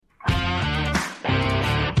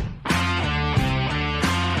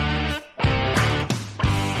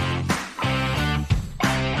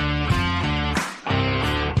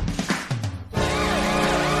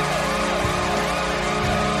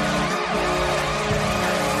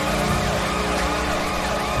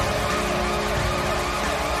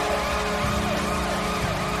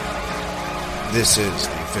This is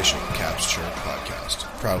the official Caps Chirp podcast,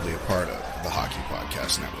 proudly a part of the Hockey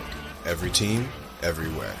Podcast Network. Every team,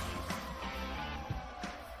 everywhere.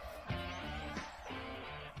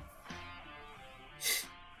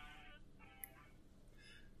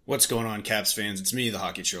 What's going on, Caps fans? It's me, the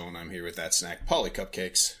Hockey Troll, and I'm here with that snack, Polly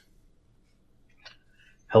Cupcakes.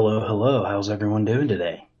 Hello, hello. How's everyone doing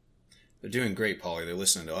today? They're doing great, Polly. They're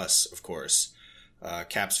listening to us, of course.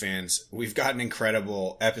 Caps fans, we've got an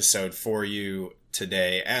incredible episode for you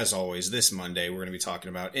today. As always, this Monday, we're going to be talking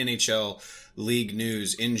about NHL, league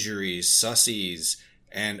news, injuries, sussies,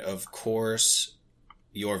 and of course,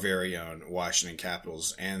 your very own Washington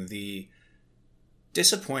Capitals and the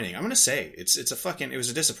disappointing. I'm going to say it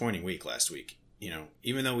was a disappointing week last week. You know,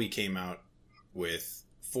 even though we came out with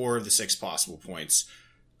 4 of the 6 possible points,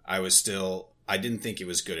 I didn't think it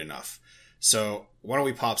was good enough. So why don't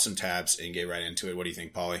we pop some tabs and get right into it? What do you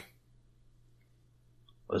think, Paulie?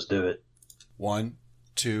 Let's do it. 1,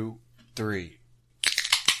 2, 3.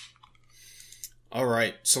 All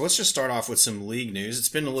right, so let's just start off with some league news. It's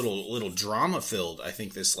been a little drama filled, I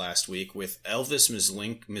think, this last week with Elvis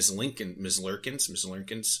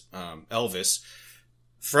Elvis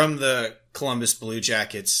from the Columbus Blue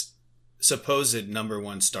Jackets, supposed number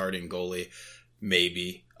 1 starting goalie,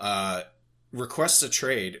 maybe. Requests a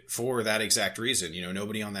trade for that exact reason. You know,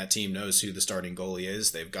 nobody on that team knows who the starting goalie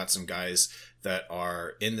is. They've got some guys that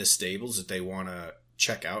are in the stables that they want to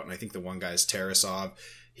check out, and I think the one guy is Tarasov.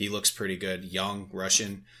 He looks pretty good, young,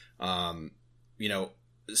 Russian. So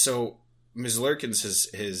Ms.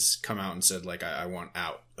 Lurkins has come out and said, like, I want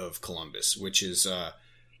out of Columbus, which is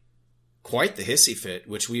quite the hissy fit,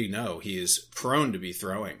 which we know he is prone to be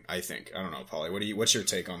throwing, I think. I don't know, Paulie. What's your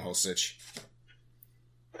take on the whole sitch?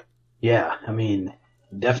 Yeah, I mean,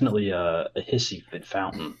 definitely a hissy fit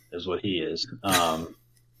fountain is what he is. But,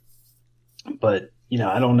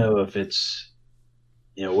 I don't know if it's,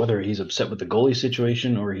 whether he's upset with the goalie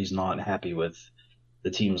situation or he's not happy with the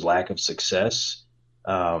team's lack of success.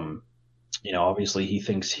 Obviously he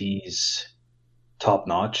thinks he's top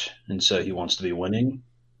notch, and so he wants to be winning.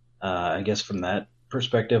 I guess from that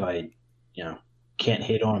perspective, I, can't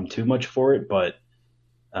hate on him too much for it, but,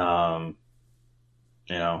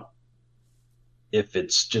 if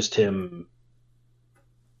it's just him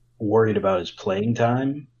worried about his playing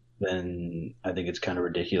time, then I think it's kind of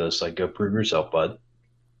ridiculous. Like, go prove yourself, bud.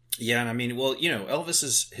 Yeah, and I mean, well,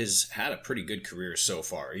 Elvis has had a pretty good career so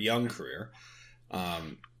far, a young career.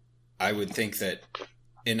 I would think that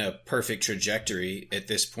in a perfect trajectory at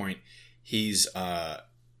this point, he's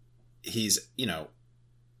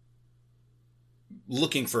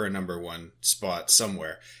looking for a number 1 spot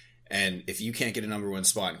somewhere. And if you can't get a number 1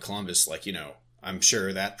 spot in Columbus, I'm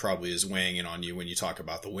sure that probably is weighing in on you when you talk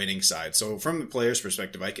about the winning side. So from the player's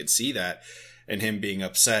perspective, I could see that and him being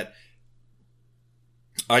upset.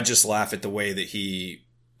 I just laugh at the way that he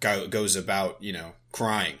goes about,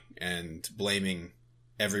 crying and blaming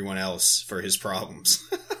everyone else for his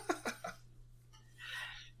problems.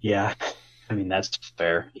 Yeah, I mean, that's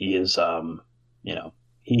fair. He is,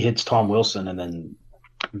 he hits Tom Wilson and then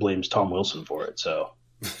blames Tom Wilson for it. So,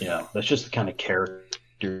 that's just the kind of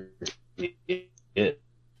character it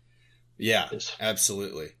yeah, is.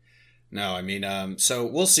 Absolutely. No, I mean, so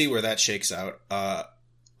we'll see where that shakes out.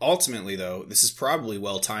 Ultimately, though, this is probably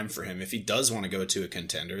well timed for him. If he does want to go to a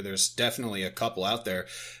contender, there's definitely a couple out there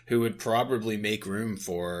who would probably make room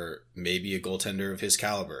for maybe a goaltender of his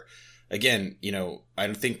caliber. Again, I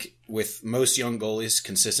don't think with most young goalies,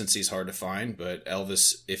 consistency is hard to find, but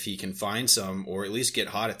Elvis, if he can find some or at least get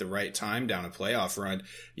hot at the right time down a playoff run,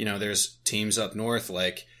 there's teams up north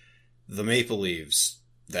like the Maple Leafs,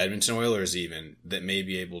 the Edmonton Oilers even, that may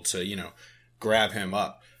be able to, grab him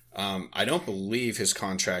up. I don't believe his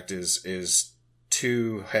contract is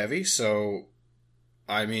too heavy. So,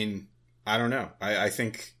 I mean, I don't know. I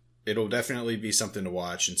think it'll definitely be something to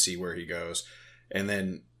watch and see where he goes. And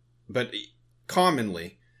then, but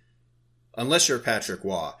commonly, unless you're Patrick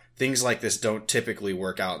Waugh, things like this don't typically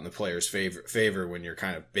work out in the player's favor when you're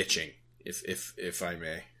kind of bitching, if I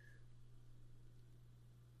may.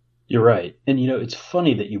 You're right. And, it's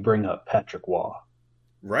funny that you bring up Patrick Waugh.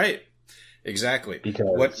 Right. Exactly.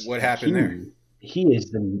 Because what happened there?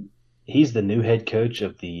 He's the new head coach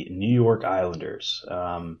of the New York Islanders.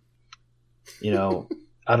 I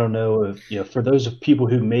don't know if, for those of people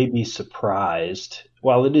who may be surprised,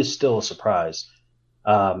 while it is still a surprise,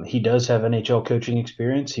 he does have NHL coaching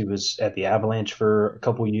experience. He was at the Avalanche for a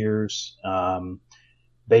couple years,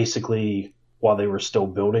 basically while they were still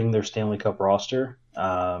building their Stanley Cup roster.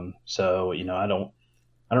 So, I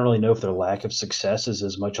don't really know if their lack of success is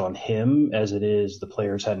as much on him as it is the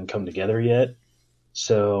players hadn't come together yet.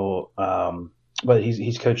 So, but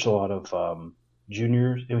he's coached a lot of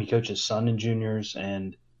juniors. He coaches son and juniors,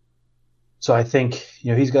 and so I think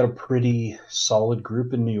he's got a pretty solid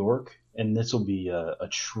group in New York, and this will be a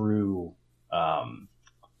true. I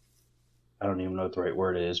don't even know what the right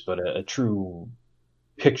word is, but a true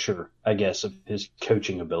picture, I guess, of his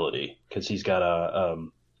coaching ability, because he's got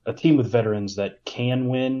a team with veterans that can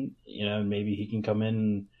win. Maybe he can come in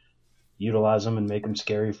and utilize them and make them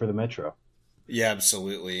scary for the Metro. Yeah,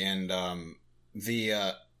 absolutely. And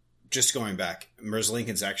the just going back, Merz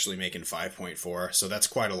Lincoln's actually making 5.4, so that's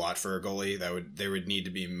quite a lot for a goalie. There would need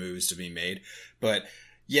to be moves to be made. But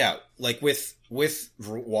yeah, like with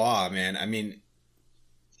Waugh, man, I mean,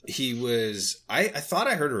 he was. I thought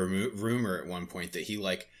I heard a rumor at one point that he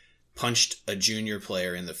like punched a junior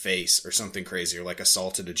player in the face or something crazy, or like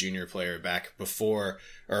assaulted a junior player back before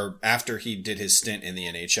or after he did his stint in the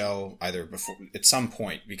NHL, either before at some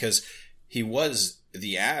point, because he was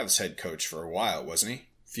the Avs head coach for a while, wasn't he?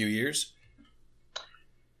 A few years.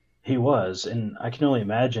 He was, and I can only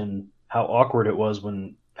imagine how awkward it was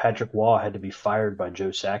when Patrick Waugh had to be fired by Joe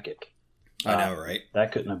Sakic. I know, right?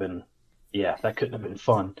 That couldn't have been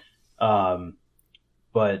fun.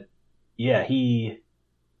 But yeah, he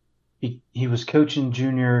was coaching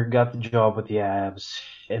junior, got the job with the Avs,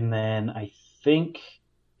 and then I think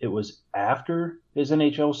it was after his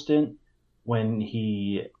NHL stint when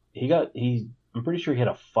I'm pretty sure he had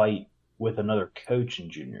a fight with another coach in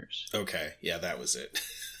juniors. Okay, yeah, that was it.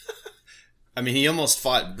 I mean, he almost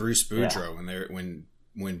fought Bruce Boudreau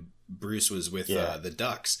when Bruce was with the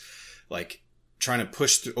Ducks, like trying to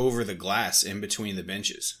push over the glass in between the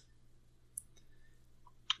benches.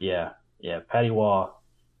 Yeah, Patty Waugh.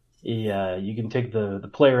 You can take the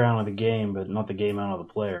player out of the game, but not the game out of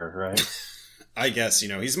the player, right? I guess,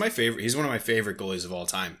 he's my favorite. He's one of my favorite goalies of all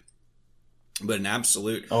time. But an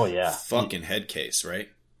absolute fucking head case, right?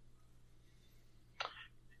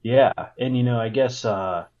 Yeah, and I guess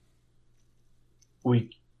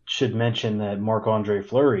we should mention that Marc-Andre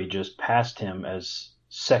Fleury just passed him as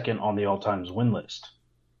second on the all-time win list.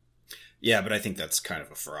 Yeah, but I think that's kind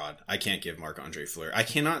of a fraud. I can't give Marc-Andre Fleury. I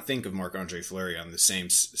cannot think of Marc-Andre Fleury on the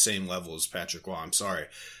same level as Patrick Waugh. I'm sorry.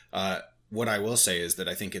 What I will say is that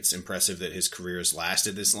I think it's impressive that his career has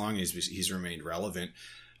lasted this long. He's remained relevant.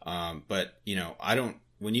 But I don't.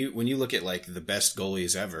 When you look at like the best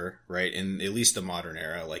goalies ever, right, in at least the modern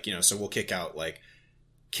era, like so we'll kick out like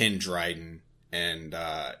Ken Dryden and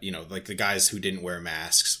like the guys who didn't wear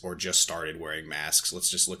masks or just started wearing masks. Let's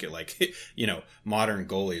just look at like modern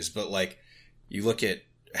goalies. But like you look at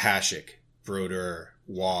Hasek, Brodeur,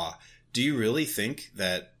 Waugh. Do you really think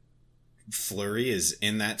that Fleury is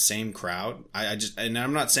in that same crowd? And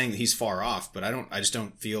I'm not saying that he's far off, but I just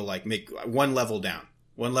don't feel like make one level down,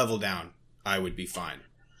 I would be fine.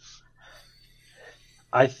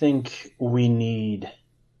 I think we need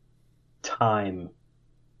time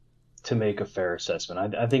to make a fair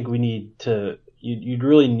assessment. I think we need to. You'd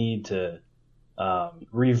really need to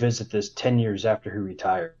revisit this 10 years after he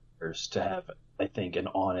retires to have, I think, an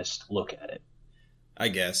honest look at it. I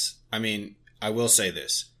guess. I mean, I will say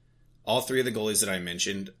this: all three of the goalies that I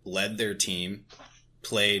mentioned led their team,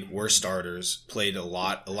 were starters, played a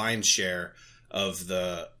lion's share of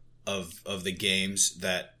the games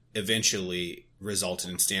that eventually resulted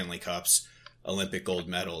in Stanley Cups, Olympic gold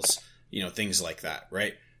medals, things like that,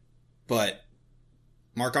 right? But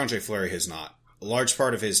Marc-Andre Fleury has not. A large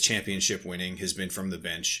part of his championship winning has been from the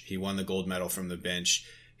bench. He won the gold medal from the bench.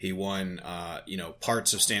 He won,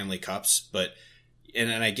 parts of Stanley Cups, but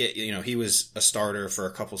and I get, he was a starter for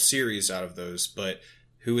a couple series out of those, but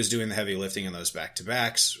who was doing the heavy lifting in those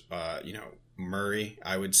back-to-backs? Murray,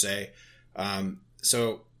 I would say.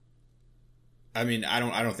 So, I mean, I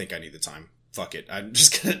don't think I need the time. Fuck it. I'm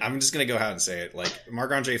just gonna go out and say it. Like,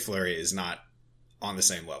 Marc-Andre Fleury is not on the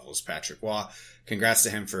same level as Patrick Waugh. Congrats to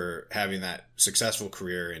him for having that successful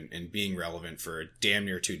career and being relevant for damn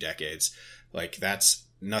near 2 decades. Like, that's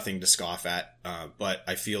nothing to scoff at. But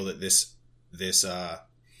I feel that this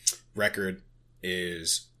record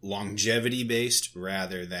is longevity based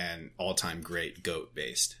rather than all-time great GOAT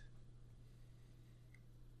based.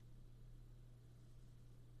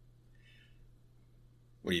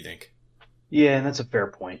 What do you think? Yeah, and that's a fair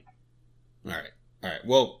point. All right.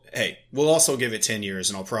 Well, hey, we'll also give it 10 years,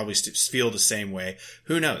 and I'll probably feel the same way.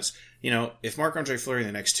 Who knows? If Marc-Andre Fleury in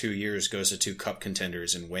the next 2 years goes to 2 cup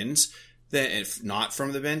contenders and wins, then if not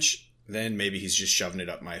from the bench, then maybe he's just shoving it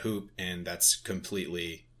up my hoop, and that's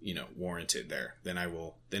completely, warranted there. Then I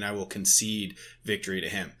will concede victory to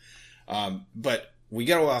him. But we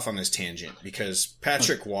got off on this tangent because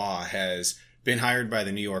Patrick Waugh has been hired by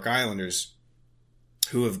the New York Islanders,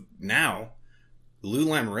 who have now, Lou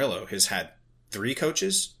Lamoriello has had 3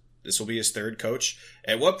 coaches. This will be his 3rd coach.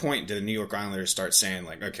 At what point did the New York Islanders start saying,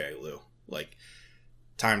 like, okay, Lou, like,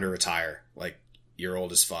 time to retire. Like, you're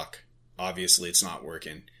old as fuck. Obviously, it's not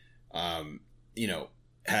working.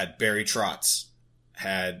 Had Barry Trotz,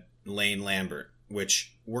 had Lane Lambert,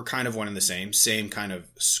 which were kind of one and the same kind of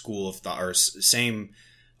school of thought, or same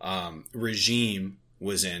regime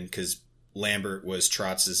was in, because Lambert was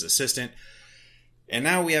Trotz's assistant. And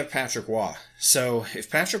now we have Patrick Waugh. So if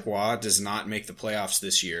Patrick Waugh does not make the playoffs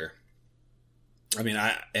this year, I mean,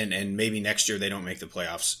 and maybe next year they don't make the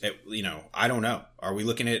playoffs. I don't know. Are we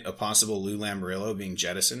looking at a possible Lou Lamoriello being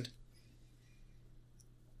jettisoned?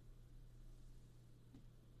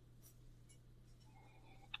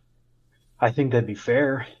 I think that'd be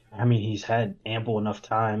fair. I mean, he's had ample enough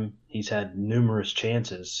time. He's had numerous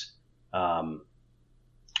chances.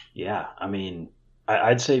 Yeah, I mean,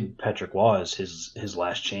 I'd say Patrick Waugh is his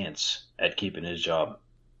last chance at keeping his job.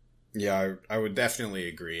 Yeah, I would definitely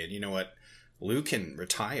agree. And you know what? Lou can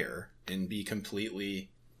retire and be completely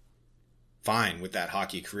fine with that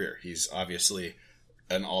hockey career. He's obviously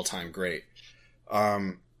an all-time great.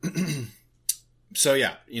 So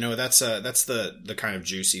yeah, that's the kind of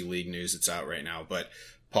juicy league news that's out right now. But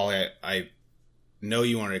Paul, I know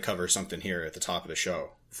you wanted to cover something here at the top of the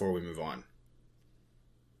show before we move on.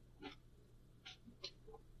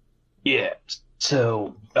 Yeah.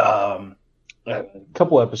 So a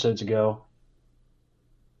couple episodes ago,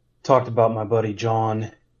 talked about my buddy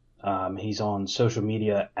John. He's on social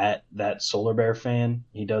media at that Solar Bear fan.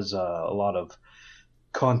 He does a lot of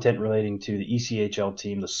content relating to the ECHL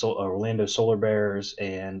team, the Orlando Solar Bears,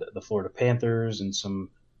 and the Florida Panthers, and some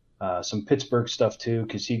Pittsburgh stuff too,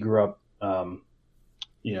 because he grew up,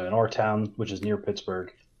 in our town, which is near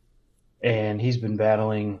Pittsburgh, and he's been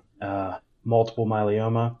battling multiple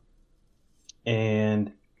myeloma,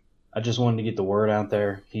 and I just wanted to get the word out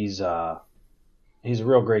there. He's a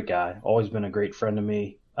real great guy. Always been a great friend to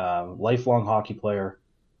me. Lifelong hockey player.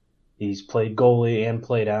 He's played goalie and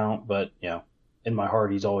played out, but in my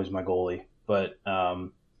heart, he's always my goalie. But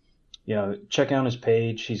check out his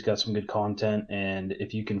page. He's got some good content, and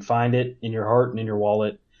if you can find it in your heart and in your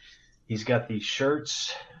wallet, he's got these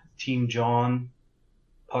shirts. Team John,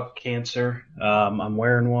 Puck Cancer. I'm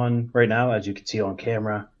wearing one right now, as you can see on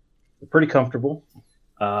camera. They're pretty comfortable,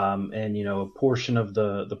 and a portion of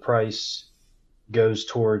the price goes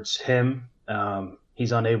towards him.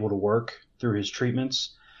 He's unable to work through his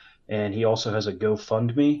treatments, and he also has a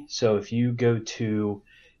GoFundMe. So if you go to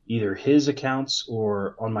either his accounts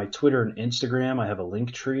or on my Twitter and Instagram, I have a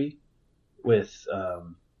link tree with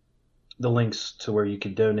the links to where you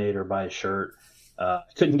can donate or buy a shirt. I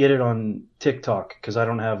couldn't get it on TikTok because I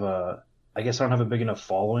don't have a big enough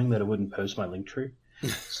following that it wouldn't post my link tree.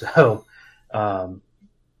 So,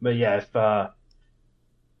 but yeah, if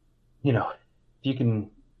you can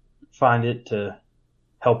find it to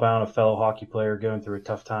help out a fellow hockey player going through a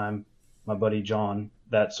tough time, my buddy John,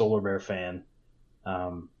 that Solar Bear fan, I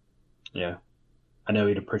know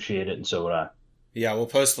he'd appreciate it, and so would I. Yeah, we'll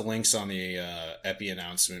post the links on the Epi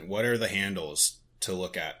announcement. What are the handles to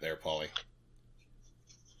look at there, Paulie?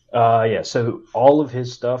 So all of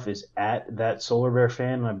his stuff is at that Solar Bear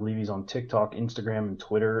fan, and I believe he's on TikTok, Instagram, and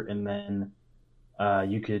Twitter. And then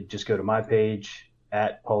you could just go to my page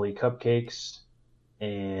at Paulie Cupcakes,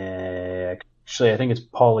 and actually I think it's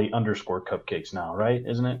Paulie_Cupcakes now, right?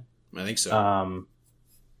 Isn't it? I think so. I'm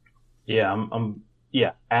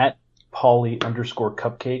at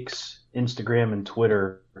Paulie_Cupcakes. Instagram and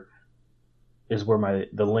Twitter is where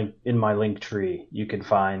the link in my link tree you can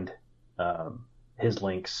find his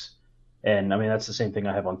links, and I mean that's the same thing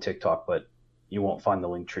I have on TikTok, but you won't find the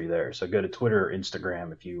link tree there. So go to Twitter or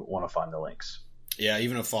Instagram if you want to find the links. Yeah,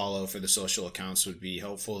 even a follow for the social accounts would be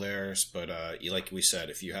helpful there. But like we said,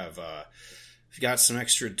 if you got some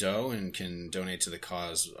extra dough and can donate to the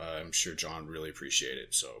cause, I'm sure John would really appreciate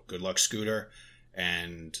it. So good luck, Scooter,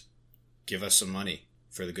 and give us some money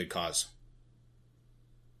for the good cause.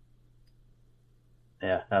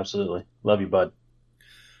 Yeah, absolutely. Love you, bud.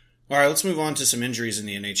 All right, let's move on to some injuries in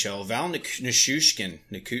the NHL. Val Nichushkin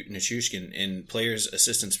in Players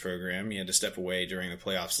Assistance Program. He had to step away during the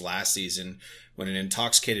playoffs last season when an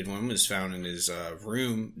intoxicated woman was found in his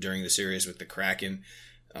room during the series with the Kraken.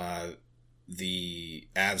 The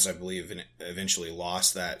Avs, I believe, eventually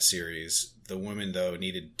lost that series. The woman, though,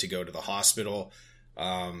 needed to go to the hospital.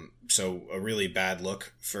 So a really bad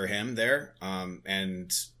look for him there.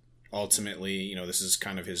 And ultimately, this is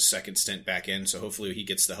kind of his second stint back in, so hopefully he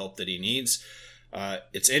gets the help that he needs.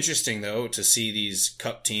 It's interesting, though, to see these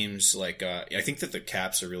Cup teams. Like, I think that the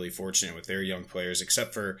Caps are really fortunate with their young players,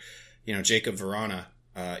 except for, Jacob Verana,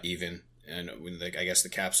 even. and I guess the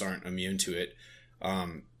Caps aren't immune to it.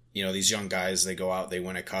 These young guys, they go out, they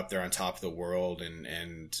win a cup, they're on top of the world,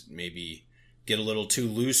 and maybe get a little too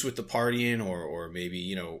loose with the partying, or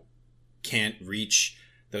maybe, can't reach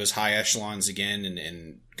those high echelons again,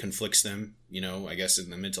 and conflicts them, I guess in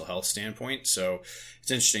the mental health standpoint. So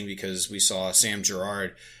it's interesting because we saw Sam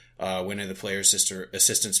Girard win in the player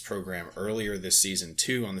assistance program earlier this season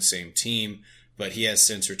too on the same team, but he has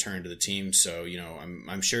since returned to the team. So,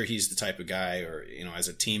 I'm sure he's the type of guy, or, as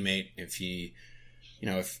a teammate, if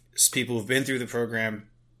people who've been through the program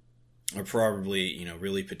are probably,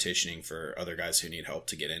 really petitioning for other guys who need help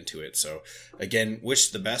to get into it. So again, wish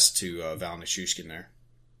the best to Val Nichushkin there.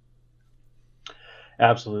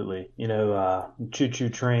 Absolutely. Choo Choo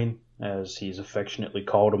Train, as he's affectionately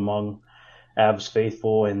called among Avs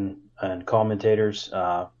faithful and commentators,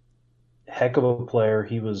 heck of a player.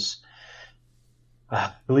 He was,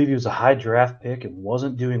 I believe he was a high draft pick and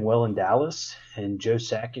wasn't doing well in Dallas, and Joe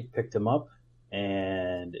Sakic picked him up,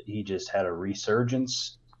 and he just had a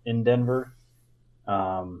resurgence in Denver.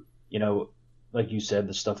 Like you said,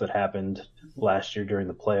 the stuff that happened last year during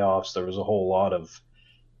the playoffs, there was a whole lot of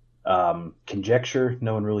conjecture.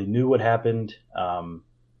 No one really knew what happened.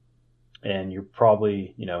 And you're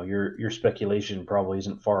probably, your speculation probably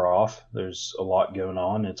isn't far off. There's a lot going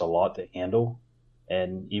on. It's a lot to handle.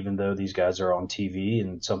 And even though these guys are on TV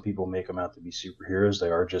and some people make them out to be superheroes, they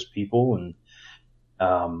are just people. And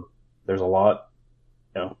there's a lot,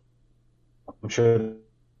 I'm sure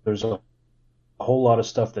there's a whole lot of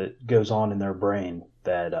stuff that goes on in their brain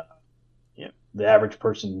that, the average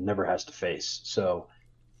person never has to face. So,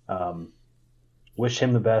 wish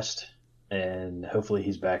him the best, and hopefully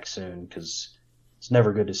he's back soon, because it's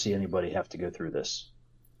never good to see anybody have to go through this.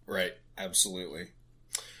 Right. Absolutely.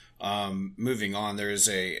 Moving on, there is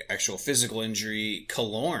a actual physical injury.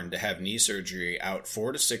 Killorn to have knee surgery, out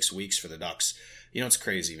 4 to 6 weeks for the Ducks. It's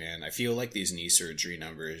crazy, man. I feel like these knee surgery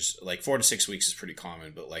numbers, like 4 to 6 weeks is pretty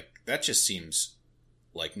common, but that just seems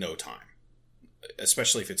like no time.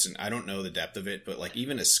 Especially if I don't know the depth of it, but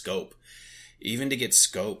even a scope, even to get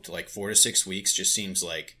scoped, 4 to 6 weeks just seems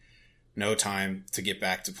like no time to get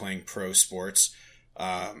back to playing pro sports.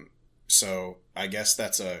 So I guess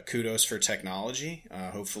that's a kudos for technology.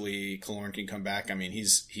 Hopefully Killorn can come back. I mean,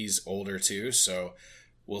 he's older too, so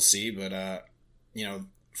we'll see. But,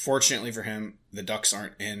 fortunately for him, the Ducks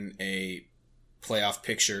aren't in a playoff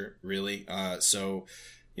picture really. So,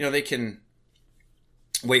 they can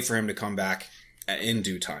wait for him to come back in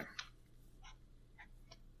due time.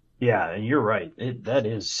 Yeah, you're right.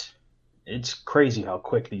 It's crazy how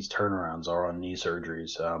quick these turnarounds are on knee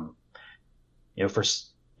surgeries.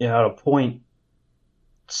 At a point,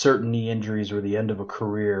 certain knee injuries were the end of a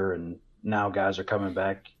career, and now guys are coming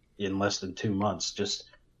back in less than 2 months. Just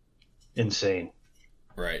insane.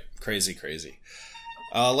 Right. Crazy.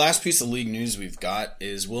 Last piece of league news we've got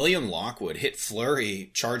is William Lockwood hit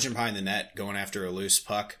Fleury charging behind the net, going after a loose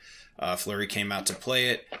puck. Fleury came out to play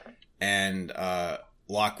it, and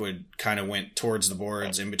Lockwood kind of went towards the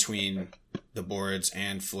boards, in between the boards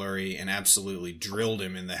and Fleury, and absolutely drilled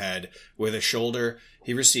him in the head with a shoulder.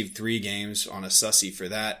 He received 3 games on a sussy for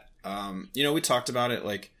that. We talked about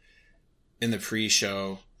it in the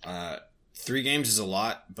pre-show. 3 games is a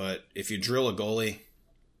lot, but if you drill a goalie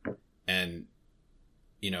and,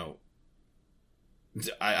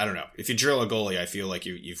 I don't know. If you drill a goalie, I feel like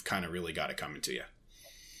you've kind of really got it coming to you.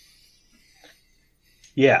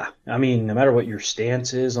 Yeah, I mean, no matter what your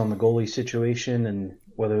stance is on the goalie situation and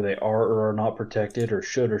whether they are or are not protected or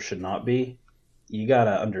should not be, you got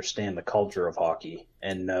to understand the culture of hockey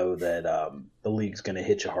and know that the league's going to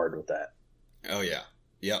hit you hard with that. Oh, yeah.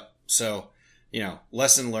 Yep. So,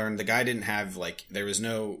 lesson learned. The guy didn't have, I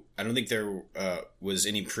don't think there was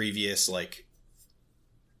any previous,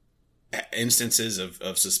 instances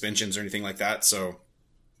of suspensions or anything like that. So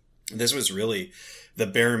this was really the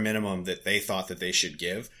bare minimum that they thought that they should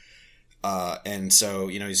give. And so,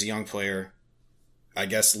 he's a young player. I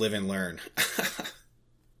guess live and learn.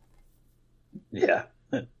 Yeah.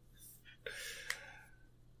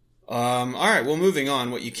 All right. Well, moving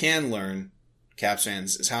on. What you can learn, Caps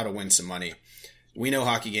fans, is how to win some money. We know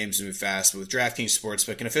hockey games move fast, but with DraftKings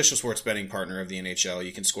Sportsbook, an official sports betting partner of the NHL,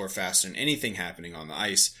 you can score faster than anything happening on the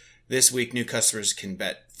ice. This week, new customers can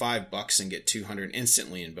bet $5 and get $200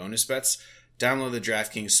 instantly in bonus bets. Download the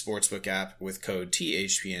DraftKings Sportsbook app with code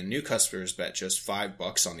THPN. New customers bet just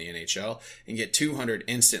 $5 on the NHL and get $200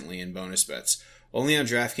 instantly in bonus bets. Only on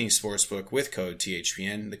DraftKings Sportsbook with code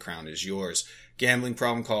THPN. The crown is yours. Gambling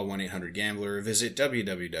problem, call 1-800-GAMBLER or visit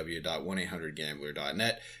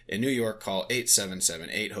www.1800gambler.net. In New York, call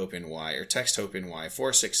 877-8-HOPE-NY or text HOPE-NY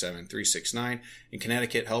 467-369. In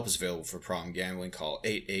Connecticut, help is available for problem gambling. Call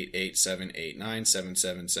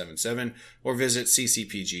 888-789-7777 or visit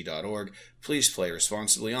ccpg.org. Please play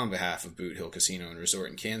responsibly on behalf of Boot Hill Casino and Resort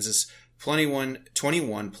in Kansas.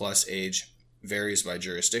 21 plus age varies by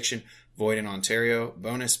jurisdiction. Void in Ontario.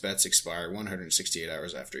 Bonus bets expire 168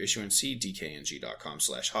 hours after issuance. See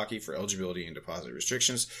dkng.com/hockey for eligibility and deposit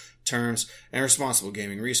restrictions, terms, and responsible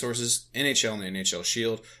gaming resources. NHL and the NHL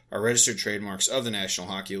Shield are registered trademarks of the National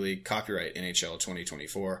Hockey League. Copyright NHL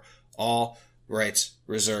 2024. All rights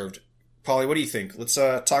reserved. Paulie, what do you think? Let's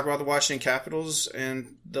talk about the Washington Capitals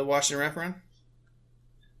and the Washington wraparound.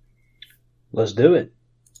 Let's do it.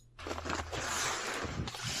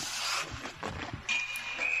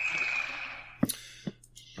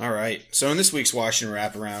 All right. So in this week's Washington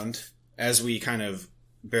wraparound, as we kind of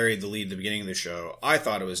buried the lead at the beginning of the show, I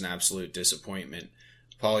thought it was an absolute disappointment.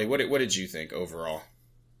 Paulie, what did you think overall?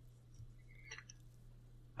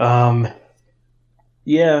 Yeah,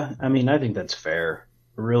 I mean, I think that's fair.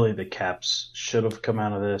 Really, the Caps should have come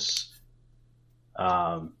out of this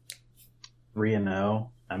 3-0.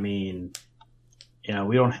 I mean, you know,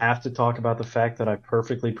 we don't have to talk about the fact that I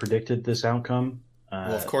perfectly predicted this outcome.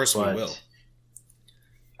 Well, of course we will.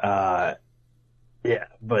 Yeah,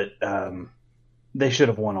 but they should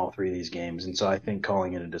have won all three of these games, and so I think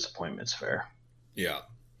calling it a disappointment is fair. Yeah.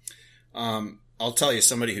 I'll tell you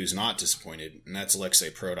somebody who's not disappointed, and that's Alexei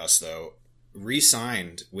Protas, though.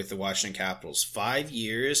 Re-signed with the Washington Capitals. 5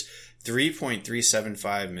 years,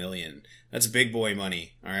 $3.375 million. That's big boy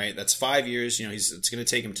money, all right? That's 5 years. You know, it's going to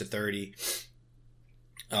take him to 30.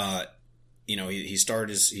 You know, he's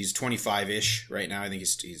 25-ish right now. I think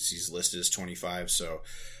he's listed as 25. So,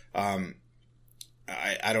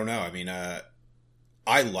 I don't know. I mean, I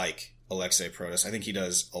like Alexei Protas. I think he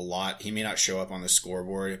does a lot. He may not show up on the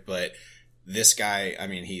scoreboard, but this guy, I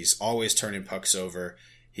mean, he's always turning pucks over.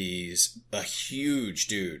 He's a huge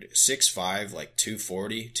dude, 6'5", like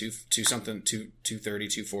 240, 230,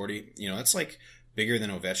 240. You know, that's like bigger than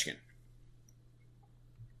Ovechkin.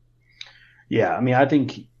 Yeah, I mean, I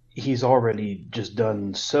think he's already just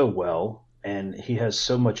done so well, and he has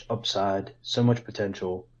so much upside, so much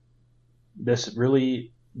potential. This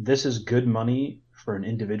is good money for an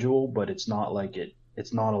individual, but it's not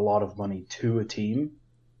it's not a lot of money to a team.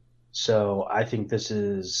 So I think this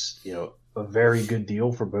is, you know, a very good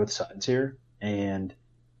deal for both sides here, and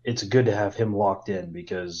it's good to have him locked in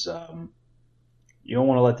because you don't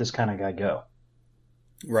want to let this kind of guy go.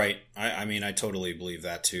 Right. I mean, I totally believe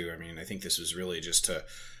that too. I mean, I think this was really just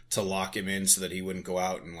to lock him in so that he wouldn't go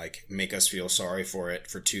out and like make us feel sorry for it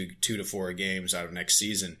for two to 4 games out of next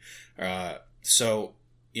season. So,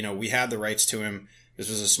 you know, we had the rights to him. This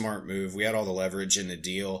was a smart move. We had all the leverage in the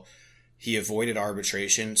deal. He avoided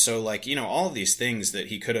arbitration. So, like, you know, all of these things that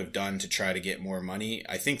he could have done to try to get more money,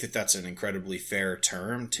 I think that that's an incredibly fair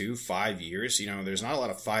term, too. 5 years. You know, there's not a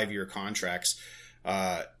lot of 5-year contracts,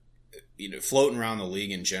 you know, floating around the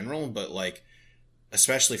league in general, but, like,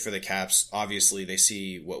 especially for the Caps, obviously they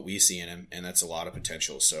see what we see in him, and that's a lot of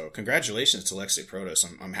potential. So, congratulations to Alexei Protas.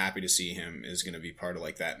 I'm happy to see him is going to be part of,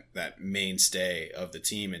 like, that mainstay of the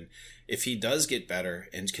team. And if he does get better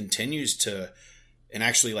and continues to and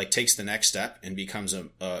actually like takes the next step and becomes a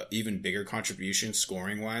even bigger contribution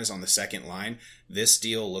scoring wise on the second line, this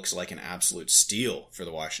deal looks like an absolute steal for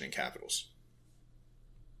the Washington Capitals.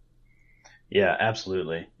 Yeah,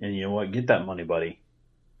 absolutely. And you know what? Get that money, buddy.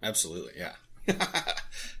 Absolutely. Yeah.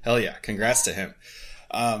 Hell yeah. Congrats to him.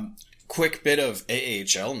 Quick bit of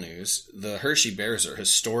AHL news. The Hershey Bears are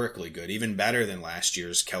historically good, even better than last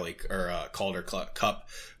year's Calder Cup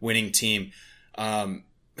winning team.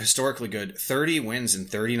 Historically good, 30 wins in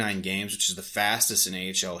 39 games, which is the fastest in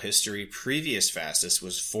AHL history. Previous fastest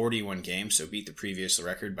was 41 games, so beat the previous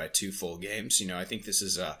record by 2 full games. You know, I think this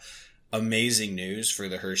is amazing news for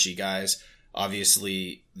the Hershey guys.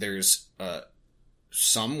 Obviously, there's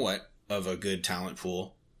somewhat of a good talent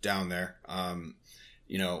pool down there.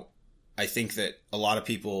 You know, I think that a lot of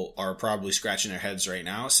people are probably scratching their heads right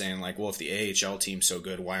now saying like, well, if the AHL team's so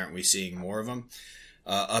good, why aren't we seeing more of them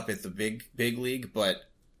up at the big league? But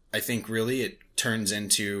I think really it turns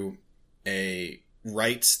into a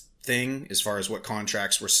rights thing as far as what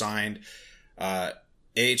contracts were signed.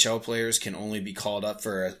 AHL players can only be called up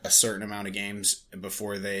for a certain amount of games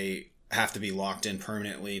before they have to be locked in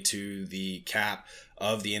permanently to the cap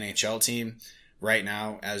of the NHL team. Right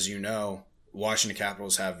now, as you know, Washington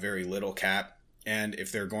Capitals have very little cap, and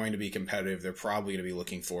if they're going to be competitive, they're probably going to be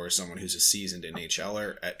looking for someone who's a seasoned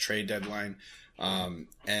NHLer at trade deadline.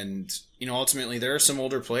 And, ultimately there are some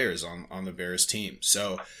older players on the Bears team.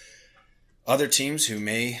 So other teams who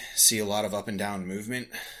may see a lot of up and down movement,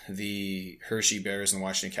 the Hershey Bears and the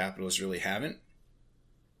Washington Capitals really haven't.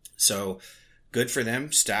 So good for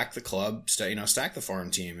them. Stack the club, stack the farm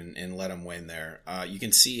team and let them win there. You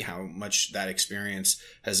can see how much that experience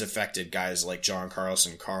has affected guys like John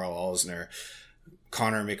Carlson, Carl Alsner,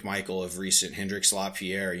 Connor McMichael of recent, Hendrix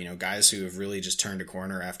LaPierre, guys who have really just turned a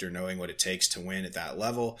corner after knowing what it takes to win at that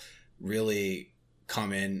level, really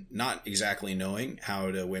come in not exactly knowing how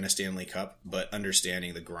to win a Stanley Cup, but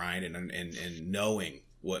understanding the grind and knowing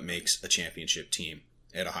what makes a championship team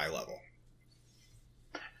at a high level.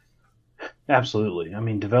 Absolutely. I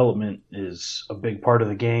mean, development is a big part of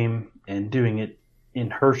the game, and doing it in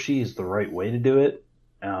Hershey is the right way to do it.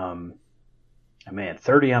 Man,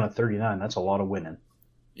 30 out of 39, that's a lot of winning.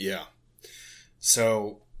 Yeah.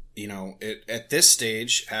 So, at this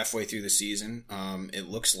stage, halfway through the season, it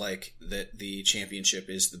looks like that the championship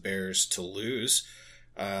is the Bears to lose.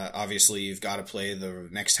 Obviously, you've got to play the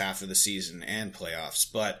next half of the season and playoffs,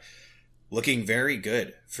 but looking very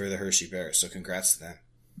good for the Hershey Bears. So congrats to them.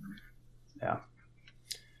 Yeah.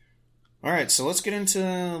 All right, so let's get into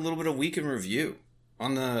a little bit of week in review.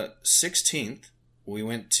 On the 16th, we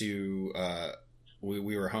went to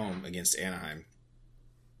we were home against Anaheim.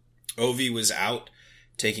 Ovi was out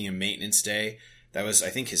taking a maintenance day. That was, I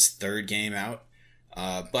think, his third game out.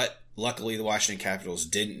 But luckily, the Washington Capitals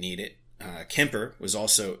didn't need it. Kemper was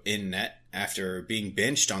also in net after being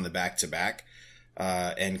benched on the back-to-back,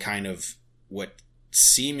 and kind of what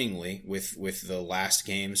seemingly with the last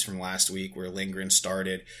games from last week where Lindgren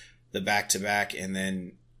started the back-to-back, and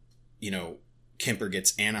then, Kemper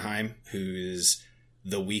gets Anaheim, who is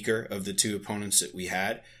the weaker of the two opponents that we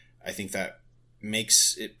had. I think that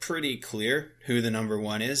makes it pretty clear who the number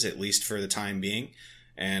one is, at least for the time being.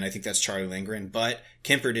 And I think that's Charlie Lindgren. But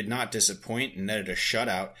Kemper did not disappoint and netted a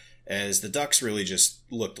shutout, as the Ducks really just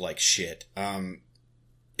looked like shit.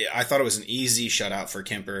 I thought it was an easy shutout for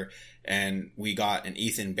Kemper, and we got an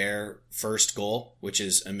Ethan Bear first goal, which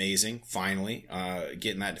is amazing, finally.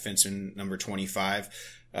 Getting that defenseman, number 25,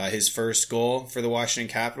 his first goal for the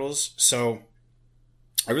Washington Capitals. So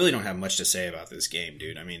I really don't have much to say about this game,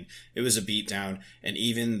 dude. I mean, it was a beatdown, and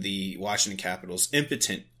even the Washington Capitals'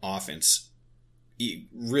 impotent offense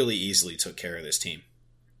really easily took care of this team.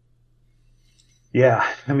 Yeah,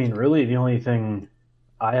 I mean, really the only thing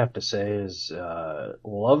I have to say is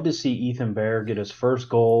love to see Ethan Bear get his first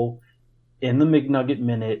goal in the McNugget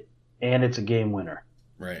minute, and it's a game winner.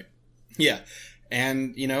 Right. Yeah.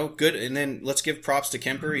 And, good. And then let's give props to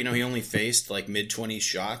Kemper. He only faced like mid-20s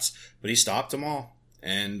shots, but he stopped them all.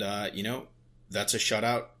 And, that's a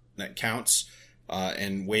shutout that counts,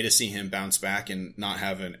 and way to see him bounce back and not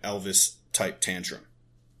have an Elvis-type tantrum.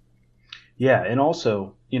 Yeah, and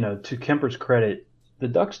also, to Kemper's credit, the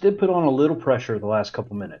Ducks did put on a little pressure the last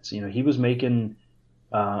couple minutes. He was making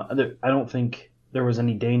I don't think there was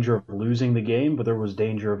any danger of losing the game, but there was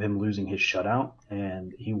danger of him losing his shutout,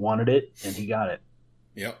 and he wanted it, and he got it.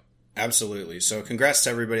 Yep, absolutely. So congrats to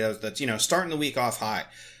everybody that's, starting the week off high.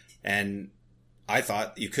 And I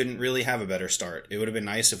thought you couldn't really have a better start. It would have been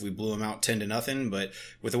nice if we blew them out 10-0, but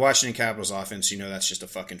with the Washington Capitals offense, that's just a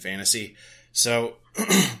fucking fantasy. So,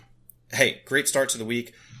 hey, great start to the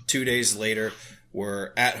week. 2 days later,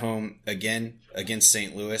 we're at home again against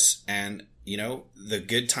St. Louis, and, the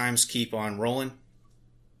good times keep on rolling.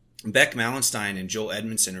 Beck Malenstein and Joel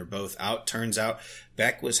Edmondson are both out. Turns out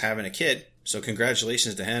Beck was having a kid, so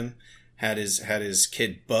congratulations to him. Had his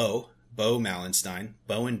kid Bo Malenstein,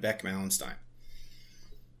 Bo and Beck Malenstein.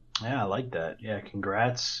 Yeah, I like that. Yeah,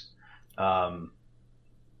 congrats.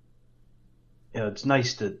 It's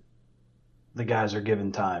nice that the guys are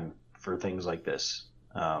given time for things like this.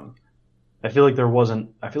 I feel like there was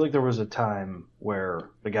a time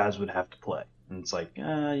where the guys would have to play, and it's like,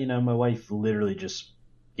 my wife literally just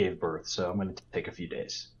gave birth, so I'm going to take a few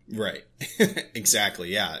days. Right.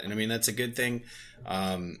 Exactly. Yeah. And I mean, that's a good thing.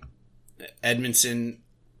 Edmondson,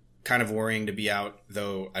 kind of worrying to be out,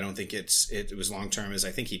 though I don't think it was long-term, as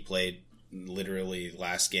I think he played literally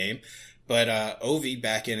last game. But Ovi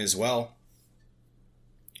back in as well.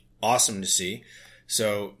 Awesome to see.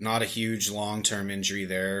 So not a huge long-term injury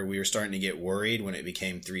there. We were starting to get worried when it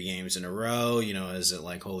became 3 games in a row. Is it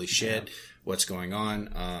like, holy shit, what's going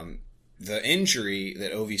on? The injury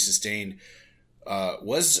that Ovi sustained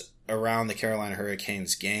was around the Carolina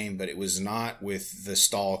Hurricanes game, but it was not with the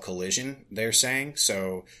Stahl collision, they're saying.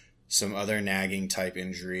 So some other nagging type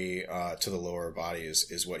injury to the lower body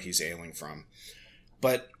is what he's ailing from.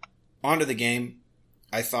 But onto the game,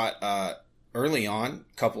 I thought early on,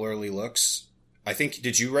 a couple early looks, I think,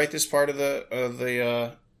 did you write this part of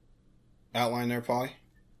the outline there, Paulie?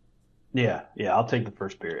 Yeah, I'll take the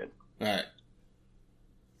first period. All right.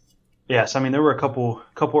 Yes, I mean there were a couple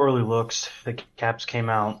early looks. The Caps came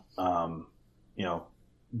out,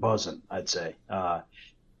 buzzing. I'd say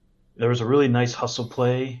there was a really nice hustle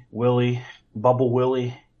play. Bubble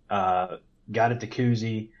Willie, got it to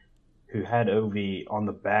Kuzi, who had Ovi on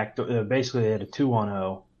the back door. Basically, they had a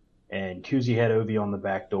 2-on-0, and Kuzi had Ovi on the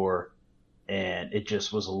back door, and it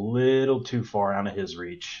just was a little too far out of his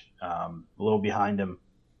reach, a little behind him.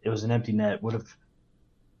 It was an empty net. Would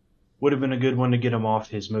have been a good one to get him off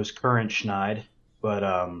his most current schneid, but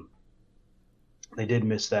they did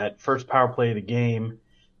miss that. First power play of the game.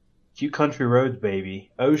 Q Country Roads, baby.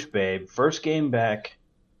 Osh, babe. First game back,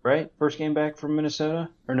 right? First game back from Minnesota?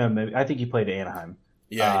 Or no, maybe. I think he played Anaheim.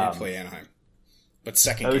 Yeah, he did play Anaheim. But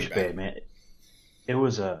second Osh, game back. babe, man. It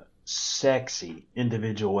was a sexy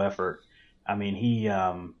individual effort. I mean,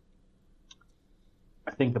 I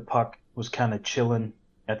think the puck was kind of chilling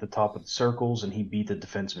at the top of the circles, and he beat the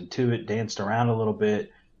defenseman to it, danced around a little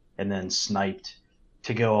bit, and then sniped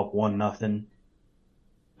to go up 1-0.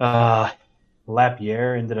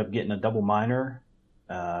 Lapierre ended up getting a double minor.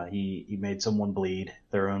 He made someone bleed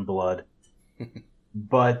their own blood.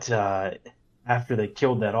 But after they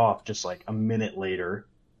killed that off, just like a minute later,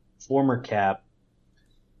 former Cap,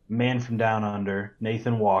 man from down under,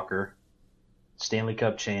 Nathan Walker, Stanley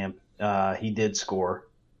Cup champ, he did score.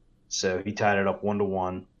 So he tied it up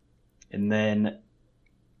 1-1. And then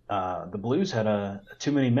the Blues had a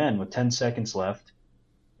too many men with 10 seconds left.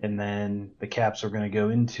 And then the Caps are going to go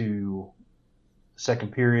into the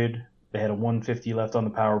second period. They had a 1:50 left on the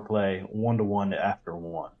power play, 1-1 after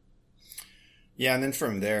 1. Yeah, and then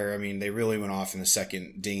from there, I mean, they really went off in the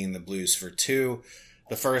second, dinging the Blues for 2.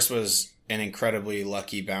 The first was an incredibly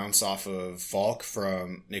lucky bounce off of Falk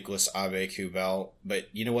from Nicholas Abe-Kubel. But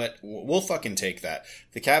you know what? We'll fucking take that.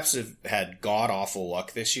 The Caps have had god-awful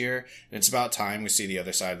luck this year, and it's about time we see the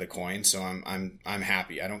other side of the coin, so I'm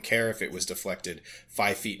happy. I don't care if it was deflected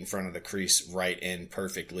 5 feet in front of the crease right in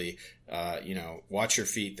perfectly. Watch your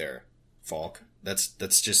feet there, Falk.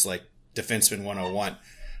 That's just like defenseman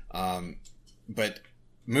 101. But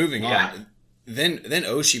moving on, then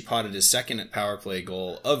Oshie potted his second power play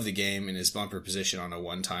goal of the game in his bumper position on a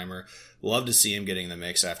one-timer. Love to see him getting the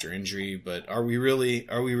mix after injury, but are we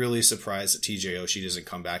really surprised that TJ Oshie doesn't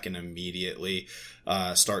come back and immediately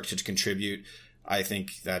start to contribute? I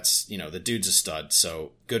think that's, the dude's a stud,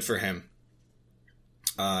 so good for him.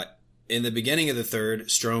 In the beginning of the third,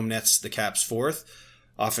 Strome nets the Caps fourth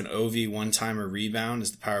off an Ovi one-timer rebound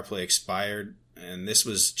as the power play expired, and this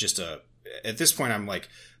was just at this point, I'm like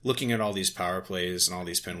looking at all these power plays and all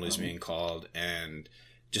these penalties being called, and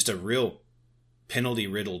just a real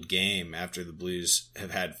penalty-riddled game after the Blues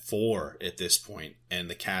have had 4 at this point, and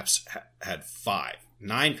the Caps had 5.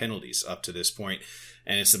 9 penalties up to this point,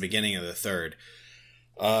 and it's the beginning of the third.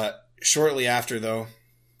 Shortly after, though,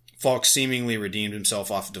 Falk seemingly redeemed himself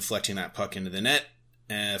off of deflecting that puck into the net,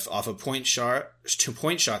 off a point shot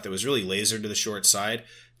that was really lasered to the short side,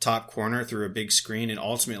 top corner through a big screen, and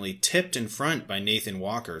ultimately tipped in front by Nathan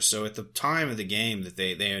Walker. So at the time of the game that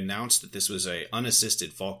they announced that this was a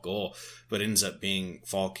unassisted Falk goal, but ends up being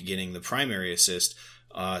Falk getting the primary assist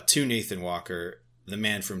to Nathan Walker, the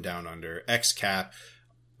man from down under, ex-Cap,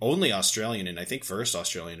 only Australian, and I think first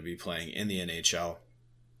Australian to be playing in the NHL.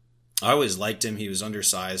 I always liked him. He was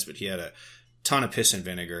undersized, but he had a ton of piss and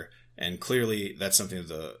vinegar. And clearly that's something that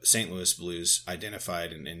the St. Louis Blues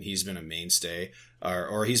identified, and he's been a mainstay,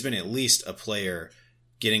 or he's been at least a player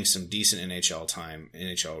getting some decent NHL time,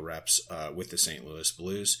 NHL reps with the St. Louis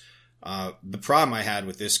Blues. The problem I had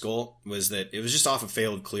with this goal was that it was just off a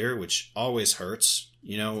failed clear, which always hurts.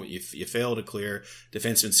 If you fail to clear,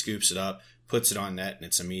 defenseman scoops it up, puts it on net, and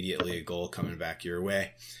it's immediately a goal coming back your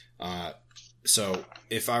way. So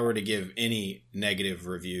if I were to give any negative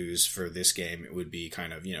reviews for this game, it would be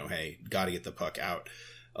kind of, hey, got to get the puck out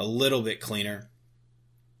a little bit cleaner.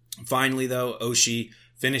 Finally, though, Oshie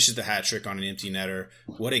finishes the hat trick on an empty netter.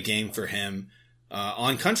 What a game for him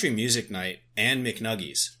on country music night and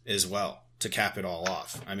McNuggies as well to cap it all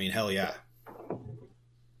off. I mean, hell yeah.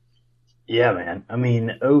 Yeah, man. I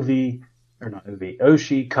mean, Oshie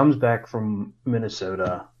comes back from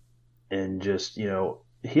Minnesota and just,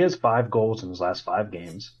 he has 5 goals in his last 5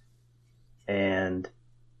 games. And,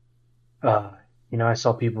 I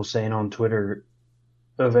saw people saying on Twitter,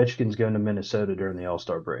 Ovechkin's going to Minnesota during the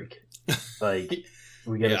All-Star break. Like,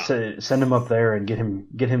 we got to send him up there and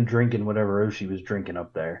get him drinking whatever Oshie was drinking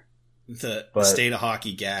up there. The state of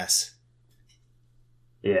hockey gas.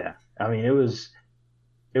 Yeah. I mean, it was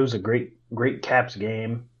a great Caps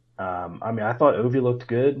game. I mean, I thought Ovi looked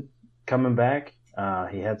good coming back.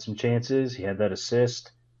 He had some chances. He had that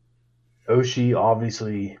assist. Oshie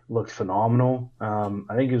obviously looked phenomenal.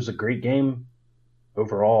 I think it was a great game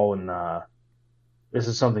overall, and this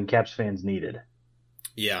is something Caps fans needed.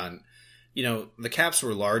 Yeah, and, the Caps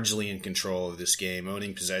were largely in control of this game,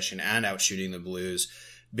 owning possession and outshooting the Blues.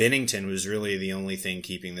 Bennington was really the only thing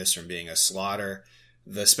keeping this from being a slaughter.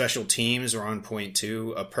 The special teams were on point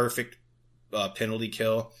too, a perfect penalty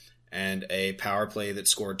kill and a power play that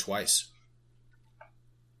scored twice.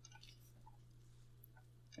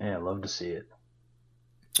 Yeah, I love to see it.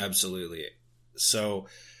 Absolutely. So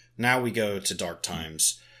now we go to dark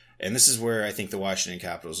times. And this is where I think the Washington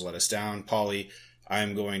Capitals let us down. Paulie,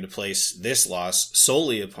 I'm going to place this loss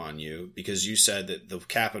solely upon you because you said that the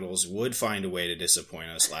Capitals would find a way to disappoint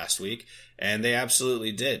us last week, and they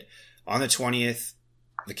absolutely did. On the 20th,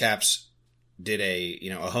 the Caps did a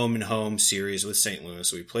home-and-home series with St.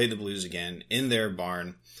 Louis. We played the Blues again in their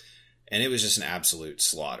barn, and it was just an absolute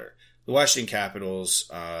slaughter. The Washington Capitals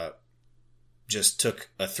just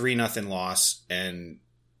took a 3-0 loss, and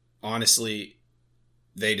honestly,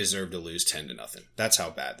 they deserved to lose 10-0. That's how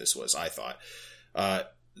bad this was, I thought.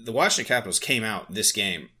 The Washington Capitals came out this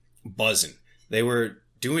game buzzing. They were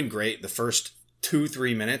doing great the first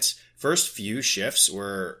 2-3 minutes. First few shifts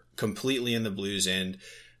were completely in the Blues' end.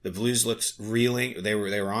 The Blues looked reeling. They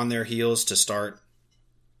were on their heels to start.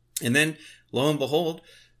 And then, lo and behold,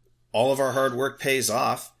 all of our hard work pays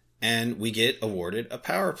off, and we get awarded a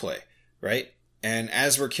power play, right? And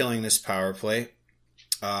as we're killing this power play,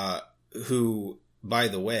 who, by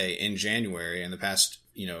the way, in January and the past,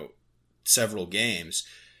 several games,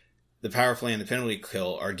 the power play and the penalty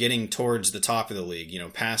kill are getting towards the top of the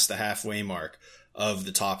league, past the halfway mark of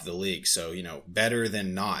the top of the league. So, better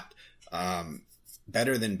than not,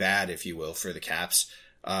 better than bad, if you will, for the Caps.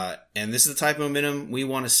 And this is the type of momentum we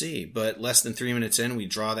want to see. But less than 3 minutes in, we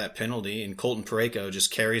draw that penalty, and Colton Parayko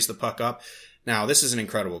just carries the puck up. Now, this is an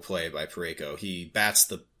incredible play by Parayko. He bats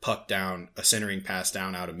the puck down, a centering pass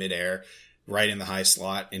down out of midair, right in the high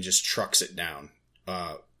slot, and just trucks it down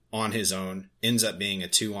on his own. Ends up being a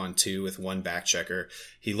 2-on-2 with one back checker.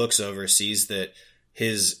 He looks over, sees that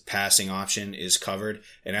his passing option is covered,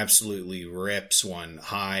 and absolutely rips one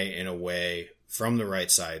high and away from the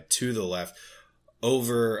right side to the left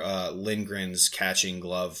over Lindgren's catching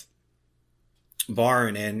glove. Bar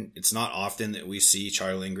and in, it's not often that we see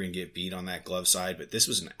Charlie Lindgren get beat on that glove side, but this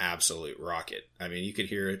was an absolute rocket. I mean, you could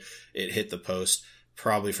hear it hit the post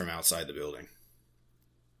probably from outside the building.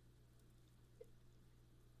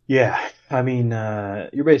 Yeah, I mean,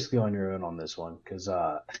 you're basically on your own on this one because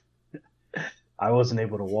I wasn't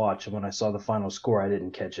able to watch. And when I saw the final score, I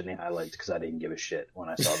didn't catch any highlights because I didn't give a shit when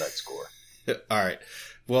I saw that score. All right.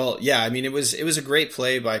 Well, yeah, I mean, it was a great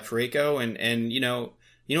play by Parayko, and you know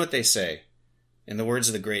what they say. In the words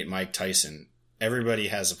of the great Mike Tyson, everybody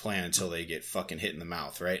has a plan until they get fucking hit in the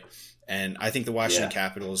mouth, right? And I think the Washington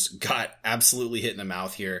Capitals got absolutely hit in the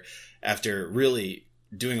mouth here after really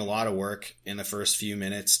doing a lot of work in the first few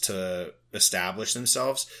minutes to establish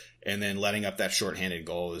themselves, and then letting up that shorthanded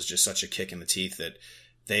goal was just such a kick in the teeth that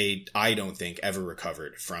I don't think, ever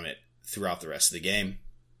recovered from it throughout the rest of the game.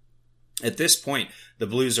 At this point, the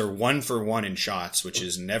Blues are 1 for 1 in shots, which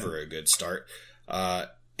is never a good start.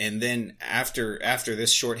 And then after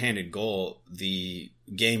this shorthanded goal, the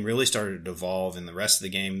game really started to devolve in the rest of the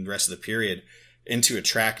game, the rest of the period, into a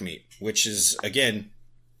track meet, which is, again,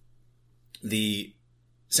 the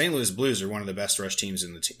St. Louis Blues are one of the best rush teams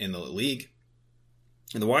in the league.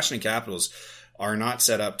 And the Washington Capitals are not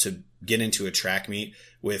set up to get into a track meet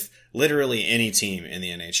with literally any team in the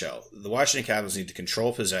NHL. The Washington Capitals need to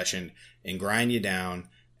control possession and grind you down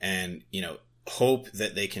and, hope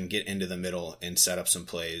that they can get into the middle and set up some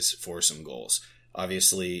plays for some goals.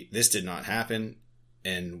 Obviously, this did not happen.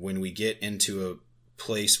 And when we get into a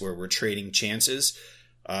place where we're trading chances,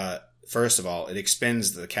 first of all, it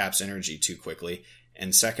expends the Caps' energy too quickly.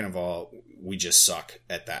 And second of all, we just suck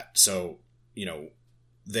at that. So,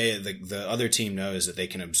 the other team knows that they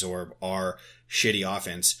can absorb our shitty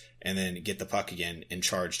offense and then get the puck again and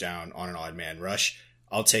charge down on an odd man rush.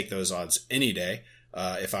 I'll take those odds any day.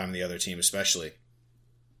 If I'm the other team especially.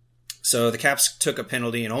 So the Caps took a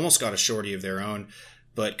penalty and almost got a shorty of their own,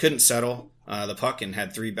 but couldn't settle the puck and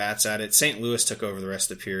had 3 bats at it. St. Louis took over the rest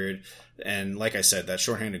of the period, and like I said, that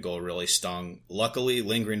shorthanded goal really stung. Luckily,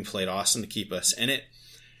 Lindgren played awesome to keep us in it.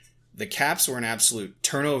 The Caps were an absolute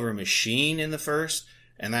turnover machine in the first,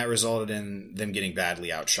 and that resulted in them getting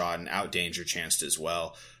badly outshot and out-danger chanced as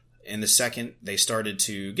well. In the second, they started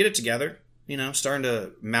to get it together, starting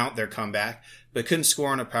to mount their comeback, but couldn't score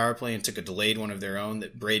on a power play and took a delayed one of their own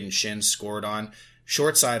that Braden Shin scored on.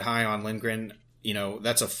 short side high on Lindgren.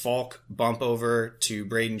 That's a Falk bump over to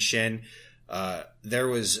Braden Shin. There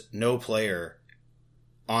was no player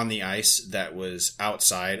on the ice that was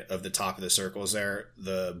outside of the top of the circles there.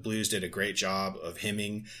 The Blues did a great job of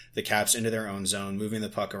hemming the Caps into their own zone, moving the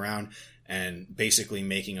puck around, and basically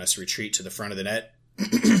making us retreat to the front of the net.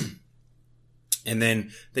 And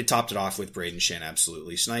then they topped it off with Braden Shin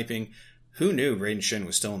absolutely sniping. Who knew Braden Shin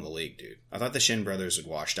was still in the league, dude? I thought the Shin brothers had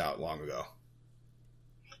washed out long ago.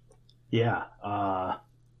 Yeah. I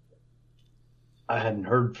hadn't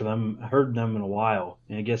heard them in a while.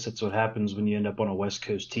 And I guess that's what happens when you end up on a West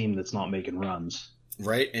Coast team that's not making runs.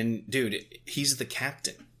 Right? And, dude, he's the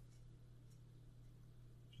captain.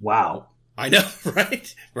 Wow. I know,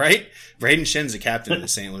 right? Right? Braden Shin's the captain of the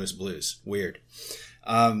St. Louis Blues. Weird.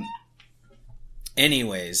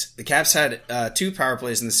 Anyways, the Caps had 2 power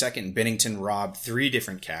plays in the second. Bennington robbed 3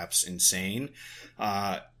 different Caps. Insane.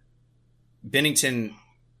 Bennington,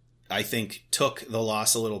 I think, took the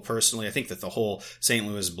loss a little personally. I think that the whole St.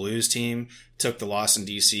 Louis Blues team took the loss in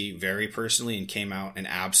DC very personally and came out an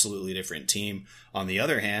absolutely different team. On the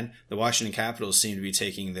other hand, the Washington Capitals seem to be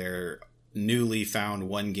taking their newly found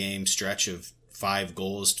 1-game stretch of 5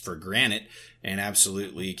 goals for granted and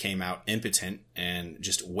absolutely came out impotent and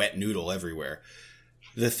just wet noodle everywhere.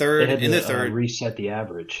 The third reset the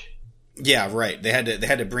average. Yeah, right. They had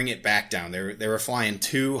to bring it back down. They were flying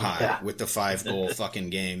too high with the 5-goal fucking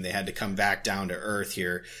game. They had to come back down to earth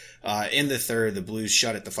here. In the third, the Blues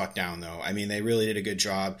shut it the fuck down, though. I mean, they really did a good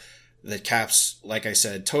job. The Caps, like I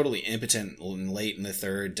said, totally impotent late in the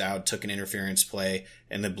third. Dowd took an interference play,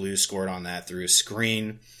 and the Blues scored on that through a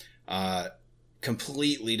screen.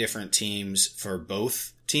 Completely different teams for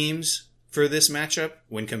both teams for this matchup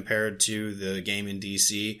when compared to the game in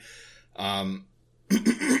DC. I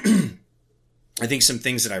think some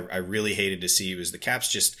things that I really hated to see was the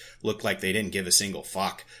Caps just looked like they didn't give a single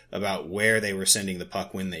fuck about where they were sending the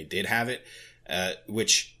puck when they did have it,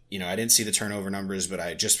 which, I didn't see the turnover numbers,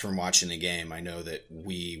 but just from watching the game, I know that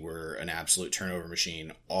we were an absolute turnover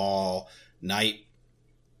machine all night.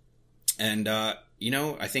 And, I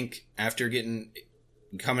think after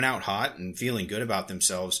coming out hot and feeling good about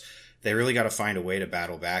themselves, they really got to find a way to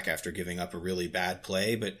battle back after giving up a really bad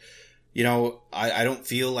play. But, I don't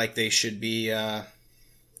feel like they should be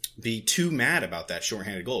too mad about that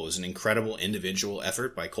shorthanded goal. It was an incredible individual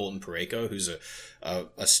effort by Colton Parayko, who's a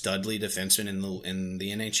studly defenseman in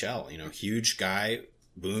the NHL. Huge guy,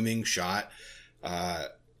 booming shot. I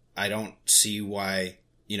don't see why,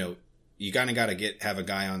 you kind of got to have a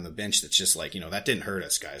guy on the bench that's just like, that didn't hurt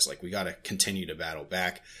us, guys. Like, we got to continue to battle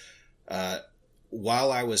back.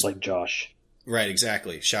 While I was like Josh, right,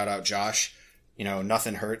 exactly. Shout out Josh.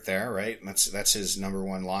 Nothing hurt there, right? That's his number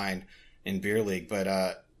 1 line in beer league.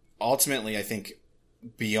 But ultimately, I think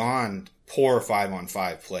beyond poor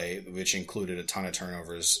 5-on-5 play, which included a ton of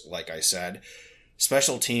turnovers, like I said,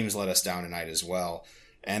 special teams let us down tonight as well.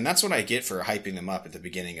 And that's what I get for hyping them up at the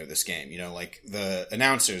beginning of this game. Like the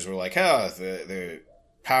announcers were like, the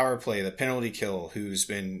power play, the penalty kill, who's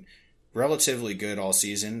been relatively good all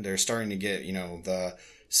season. They're starting to get, the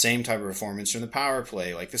same type of performance from the power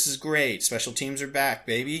play. Like, this is great. Special teams are back,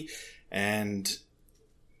 baby. And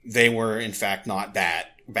they were, in fact, not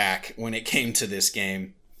back when it came to this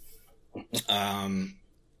game.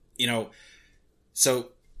 So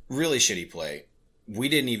really shitty play. We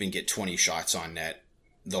didn't even get 20 shots on net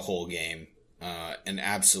the whole game. An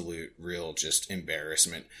absolute real just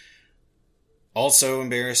embarrassment. Also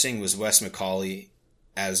embarrassing was Wes McCauley,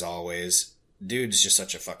 as always. Dude's just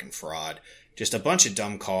such a fucking fraud. Just a bunch of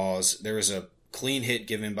dumb calls. There was a clean hit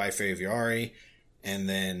given by Faviari, and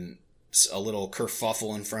then a little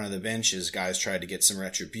kerfuffle in front of the bench as guys tried to get some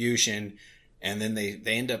retribution, and then they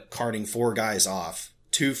end up carting 4 guys off,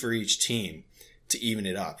 2 for each team, to even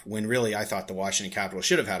it up, when really I thought the Washington Capitals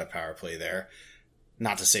should have had a power play there.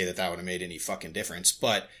 Not to say that would have made any fucking difference,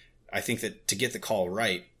 but I think that to get the call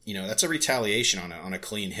right, that's a retaliation on a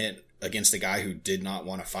clean hit against a guy who did not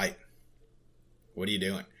want to fight. What are you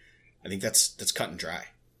doing? I think that's cut and dry.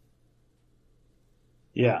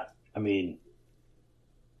 Yeah, I mean,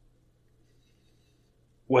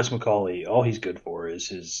 Wes McCauley, all he's good for is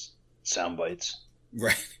his sound bites.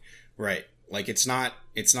 Right. Like, it's not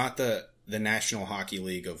the National Hockey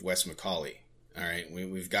League of Wes McCauley. All right,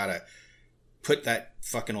 we've got to put that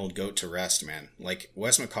fucking old goat to rest, man. Like,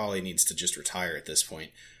 Wes McCauley needs to just retire at this point.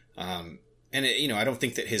 And, I don't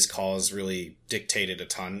think that his calls really dictated a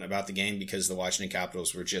ton about the game because the Washington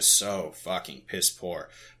Capitals were just so fucking piss poor.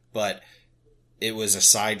 But it was a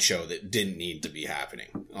sideshow that didn't need to be happening.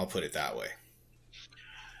 I'll put it that way.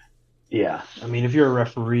 Yeah. I mean, if you're a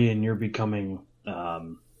referee and you're becoming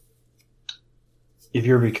if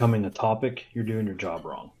you're becoming a topic, you're doing your job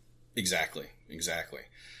wrong. Exactly.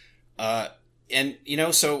 And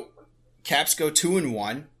so Caps go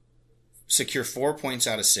 2-1, secure 4 points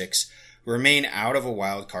out of 6, remain out of a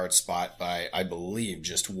wild card spot by, I believe,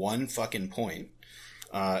 just 1 fucking point.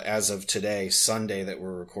 As of today, Sunday that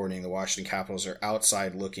we're recording, the Washington Capitals are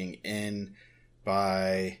outside looking in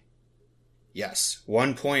by,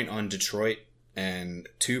 1 point on Detroit and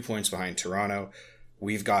 2 points behind Toronto.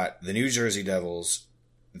 We've got the New Jersey Devils,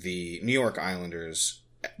 the New York Islanders,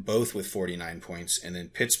 both with 49 points, and then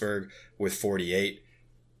Pittsburgh with 48,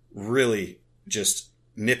 really just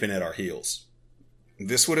nipping at our heels.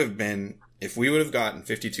 This would have been, if we would have gotten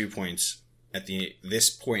 52 points at this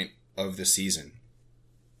point of the season,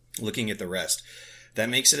 looking at the rest, that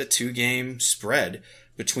makes it a 2-game spread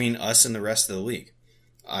between us and the rest of the league.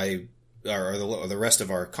 Or the rest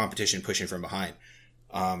of our competition pushing from behind.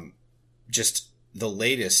 Just the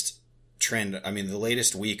latest trend, the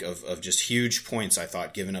latest week of just huge points, I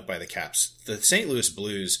thought, given up by the Caps. The St. Louis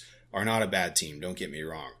Blues are not a bad team, don't get me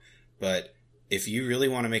wrong. But if you really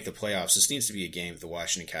want to make the playoffs, this needs to be a game the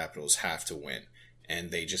Washington Capitals have to win.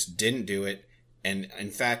 And they just didn't do it. And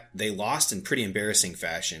in fact, they lost in pretty embarrassing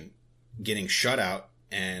fashion, getting shut out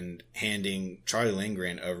and handing Charlie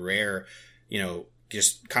Lindgren a rare,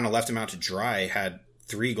 just kind of left him out to dry, had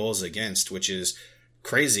 3 goals against, which is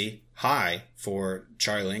crazy high for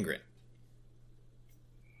Charlie Lindgren.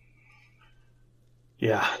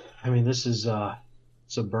 Yeah. This is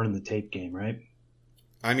it's a burn the tape game, right?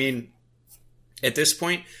 At this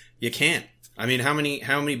point, you can't. How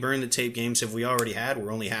many burn the tape games have we already had?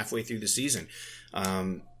 We're only halfway through the season.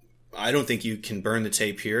 I don't think you can burn the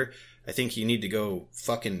tape here. I think you need to go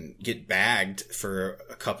fucking get bagged for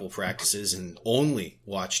a couple practices and only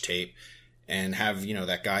watch tape and have,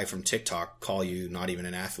 that guy from TikTok call you not even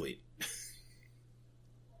an athlete.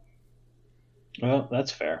 Well,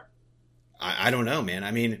 that's fair. I don't know,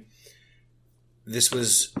 man.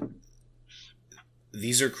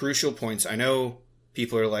 These are crucial points. I know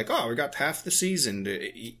people are like, oh, we got half the season.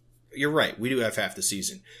 You're right. We do have half the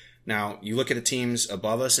season. Now, you look at the teams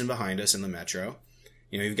above us and behind us in the Metro.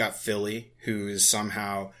 You've got Philly, who is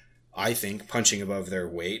somehow, I think, punching above their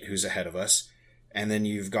weight, who's ahead of us. And then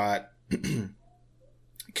you've got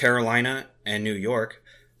Carolina and New York.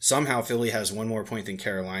 Somehow Philly has 1 more point than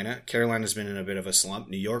Carolina. Carolina's been in a bit of a slump.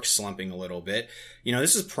 New York's slumping a little bit.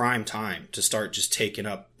 This is prime time to start just taking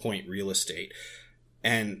up point real estate.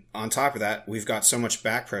 And on top of that, we've got so much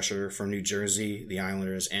back pressure from New Jersey, the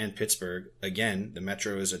Islanders, and Pittsburgh. Again, the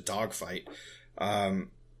Metro is a dogfight.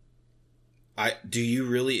 Do you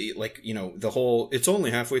really, the whole, it's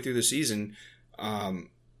only halfway through the season,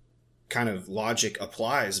 kind of logic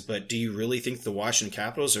applies, but do you really think the Washington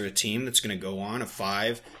Capitals are a team that's going to go on a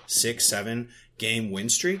 5, 6, 7 game win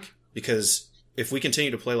streak? Because if we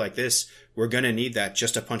continue to play like this, we're going to need that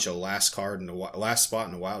just to punch a last spot in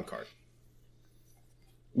the wild card.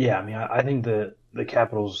 Yeah, I think the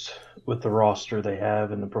Capitals, with the roster they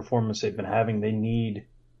have and the performance they've been having, they need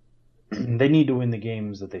to win the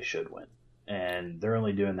games that they should win. And they're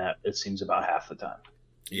only doing that, it seems, about half the time.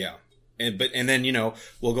 Yeah. And then,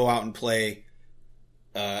 we'll go out and play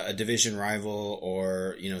a division rival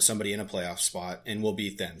or, somebody in a playoff spot and we'll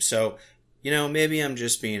beat them. So, maybe I'm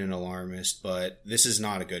just being an alarmist, but this is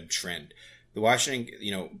not a good trend. The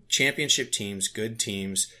Washington, championship teams, good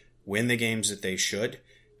teams, win the games that they should,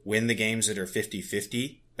 win the games that are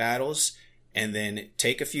 50-50 battles, and then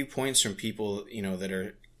take a few points from people, that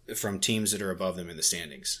are from teams that are above them in the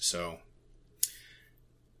standings. So,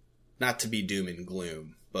 not to be doom and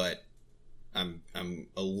gloom, but I'm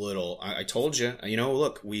a little, I told you,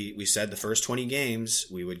 look, we said the first 20 games,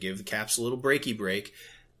 we would give the Caps a little breaky break.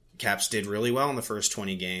 Caps did really well in the first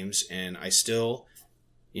 20 games, and I still,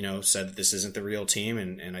 said that this isn't the real team,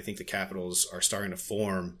 and I think the Capitals are starting to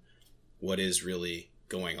form what is really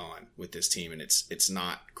going on with this team, and it's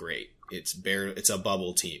not great. It's a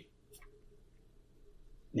bubble team.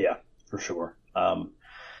 Yeah, for sure.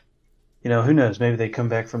 Who knows? Maybe they come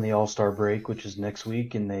back from the All-Star break, which is next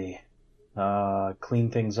week, and they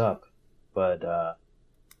clean things up. But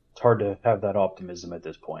it's hard to have that optimism at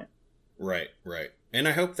this point. Right. And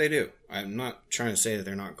I hope they do. I'm not trying to say that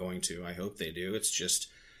they're not going to. I hope they do. It's just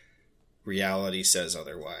reality says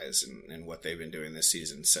otherwise, and what they've been doing this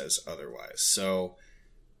season says otherwise. So,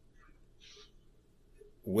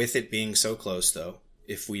 with it being so close, though,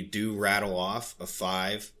 if we do rattle off a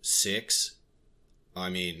 5, 6,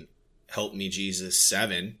 help me Jesus,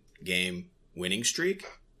 7 game winning streak,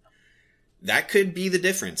 that could be the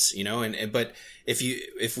difference, but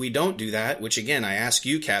if we don't do that, which again, I ask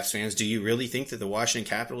you Caps fans, do you really think that the Washington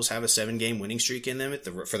Capitals have a 7-game winning streak in them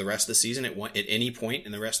for the rest of the season at any point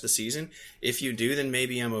in the rest of the season? If you do, then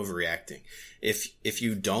maybe I'm overreacting. If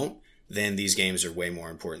you don't, then these games are way more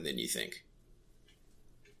important than you think.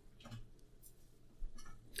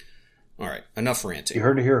 All right, enough ranting. You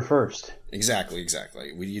heard it here first. Exactly.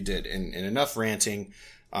 You did. And enough ranting.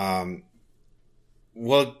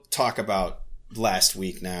 We'll talk about last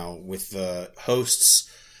week now with the hosts'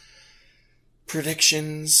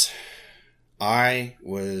 predictions. I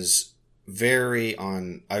was very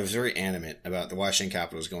animate about the Washington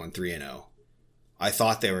Capitals going 3-0. I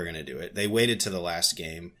thought they were going to do it. They waited to the last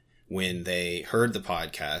game when they heard the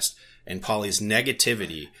podcast, and Paulie's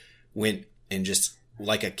negativity went and just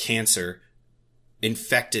like a cancer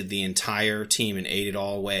infected the entire team and ate it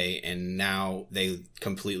all away, and now they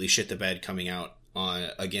completely shit the bed coming out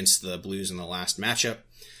against the Blues in the last matchup,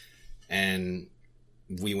 and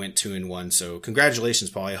we went 2-1. So congratulations,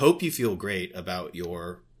 Paul. I hope you feel great about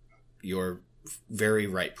your very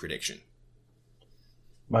right prediction.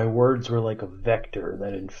 My words were like a vector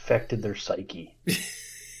that infected their psyche.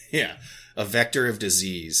 Yeah, a vector of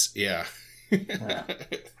disease. Yeah. Yeah.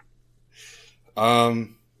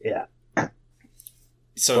 Yeah.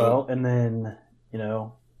 So well, and then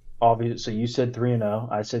obviously, so you said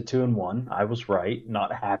 3-0. I said 2-1. I was right.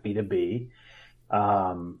 Not happy to be.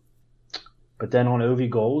 But then on OV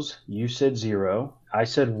goals, you said 0. I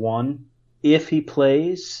said 1. If he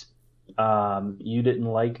plays, you didn't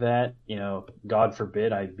like that. God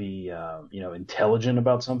forbid I'd be intelligent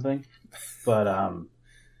about something. But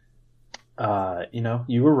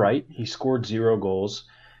you were right. He scored 0 goals.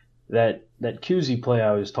 That Kuzi play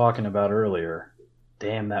I was talking about earlier.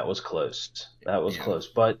 Damn, that was close. That was close.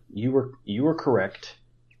 But you were correct.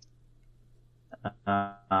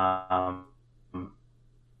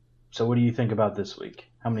 So what do you think about this week?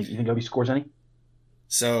 You think Obi scores any?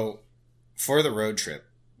 So for the road trip,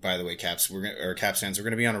 by the way, Caps fans, we're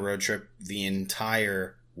going to be on a road trip the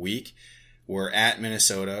entire week. We're at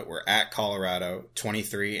Minnesota. We're at Colorado,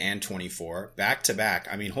 23 and 24, back to back.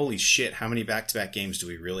 I mean, holy shit! How many back to back games do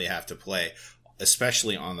we really have to play?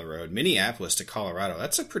 Especially on the road. Minneapolis to Colorado.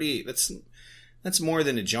 That's more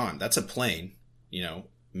than a jaunt. That's a plane,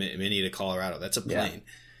 Minnie to Colorado. That's a plane.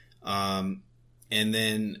 Yeah. And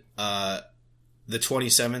then, the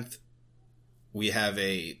 27th, we have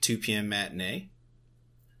a 2 p.m. matinee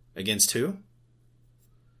against who?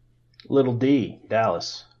 Little D,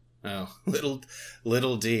 Dallas. Oh,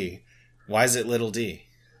 little D. Why is it little D?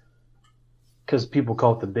 Because people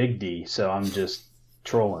call it the big D. So I'm just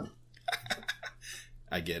trolling.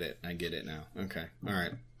 I get it now. Okay. All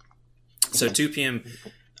right. So 2 p.m.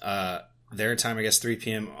 Their time, I guess 3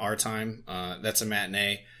 p.m. our time. That's a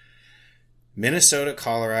matinee. Minnesota,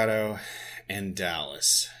 Colorado, and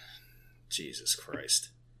Dallas. Jesus Christ.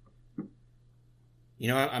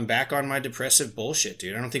 I'm back on my depressive bullshit,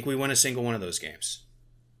 dude. I don't think we win a single one of those games.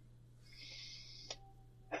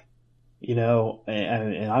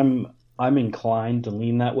 And I'm inclined to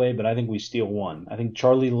lean that way, but I think we steal one. I think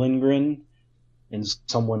Charlie Lindgren and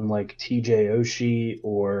someone like TJ Oshie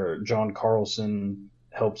or John Carlson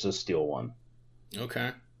helps us steal one.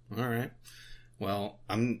 Okay. All right. Well,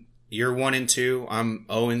 you're 1-2. I'm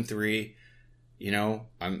 0-3.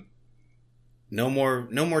 I'm no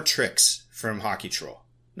more tricks from Hockey Troll.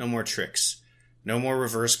 No more tricks. No more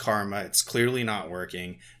reverse karma. It's clearly not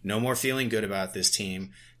working. No more feeling good about this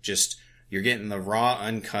team. Just you're getting the raw,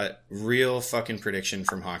 uncut, real fucking prediction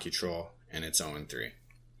from Hockey Troll, and it's 0-3.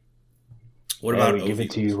 What about we give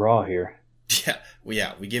it to you raw here?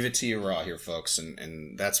 Yeah, we give it to you raw here, folks,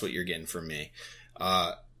 and that's what you're getting from me.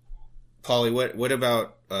 Paulie, what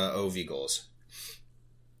about OV goals?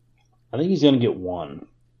 I think he's going to get 1,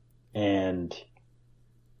 and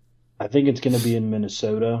I think it's going to be in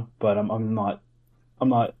Minnesota, but I'm not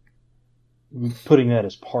putting that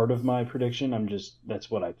as part of my prediction.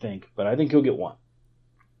 That's what I think, but I think he'll get 1.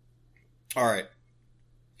 All right,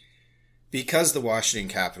 because the Washington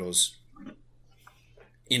Capitals.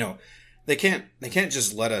 They can't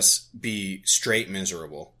just let us be straight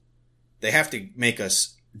miserable. They have to make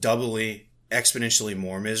us doubly, exponentially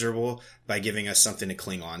more miserable by giving us something to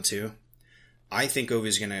cling on to. I think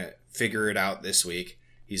Ovi's going to figure it out this week.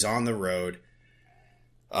 He's on the road.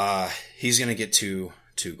 He's going to get two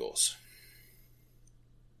goals.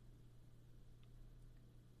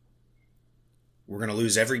 We're going to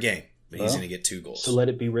lose every game, but he's going to get 2 goals. So let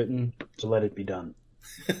it be written, so let it be done.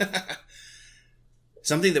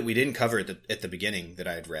 Something that we didn't cover at the beginning that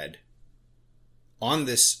I had read on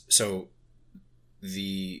this. So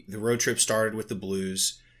the road trip started with the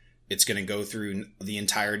Blues, it's going to go through the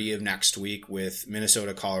entirety of next week with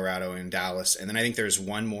Minnesota, Colorado, and Dallas. And then I think there's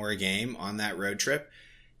one more game on that road trip.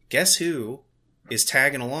 Guess who is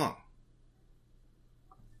tagging along?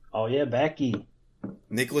 Oh, yeah, Becky.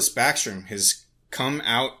 Nicholas Backstrom has come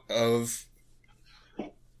out of,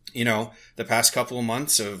 the past couple of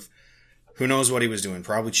months of who knows what he was doing.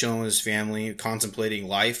 Probably chilling with his family, contemplating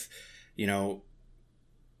life, getting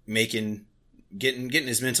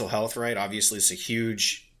his mental health right. Obviously, it's a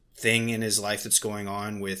huge thing in his life that's going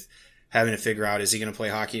on with having to figure out, is he going to play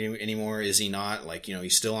hockey anymore? Is he not?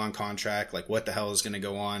 He's still on contract. What the hell is going to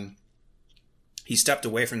go on? He stepped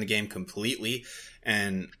away from the game completely.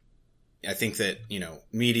 And I think that,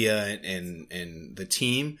 media and the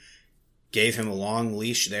team gave him a long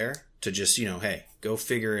leash there to just, hey, go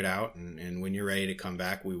figure it out. And when you're ready to come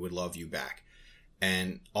back, we would love you back.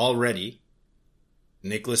 And already,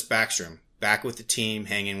 Nicholas Backstrom back with the team,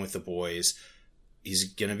 hanging with the boys.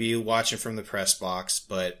 He's going to be watching from the press box,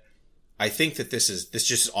 but I think that this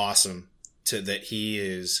just awesome that he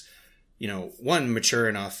is, one, mature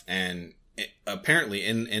enough and apparently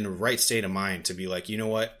in the right state of mind to be like, you know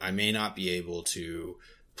what, I may not be able to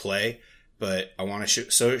play, but I want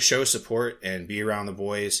to show support and be around the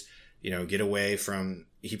boys, get away from,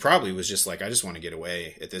 he probably was just like, I just want to get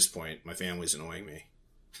away at this point. My family's annoying me.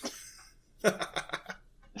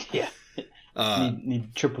 Yeah. Need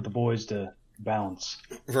to trip with the boys to balance.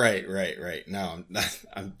 Right. No,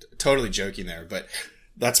 I'm totally joking there, but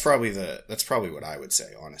that's probably what I would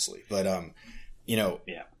say, honestly. But,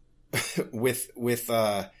 yeah. with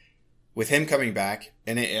him coming back,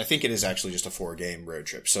 and I think it is actually just a 4-game road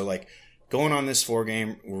trip. So going on this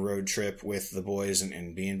 4-game road trip with the boys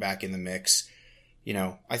and being back in the mix,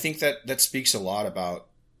 I think that speaks a lot about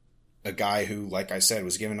a guy who, like I said,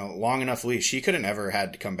 was given a long enough leash. He could have never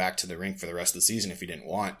had to come back to the rink for the rest of the season if he didn't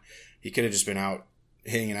want. He could have just been out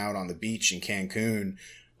hanging out on the beach in Cancun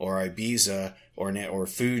or Ibiza or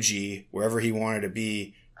Fuji, wherever he wanted to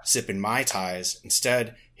be, sipping Mai Tais.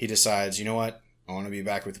 Instead, he decides, you know what? I want to be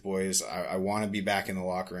back with the boys. I want to be back in the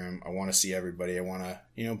locker room. I want to see everybody. I want to,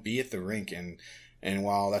 be at the rink. And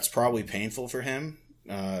while that's probably painful for him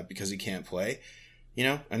because he can't play,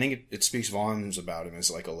 I think it speaks volumes about him as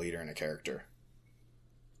a leader and a character.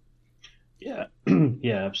 Yeah.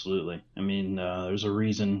 Yeah, absolutely. I mean, there's a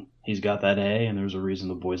reason he's got that A, and there's a reason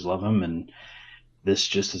the boys love him. And this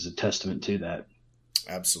just is a testament to that.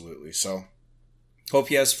 Absolutely. So hope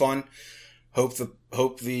he has fun. Hope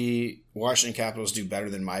the Washington Capitals do better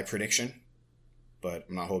than my prediction, but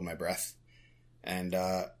I'm not holding my breath. And,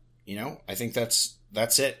 I think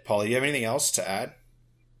that's it. Paul, do you have anything else to add?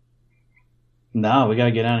 No, we got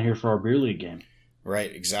to get out of here for our beer league game.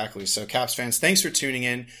 Right, exactly. So, Caps fans, thanks for tuning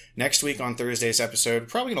in. Next week on Thursday's episode,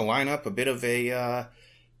 probably going to line up a bit of a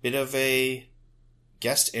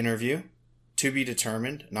guest interview to be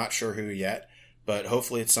determined. Not sure who yet, but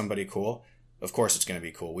hopefully it's somebody cool. Of course, it's going to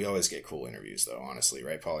be cool. We always get cool interviews, though. Honestly,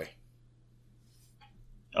 right, Paulie?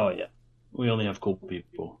 Oh yeah, we only have cool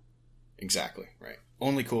people. Exactly right.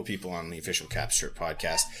 Only cool people on the official Caps Chirp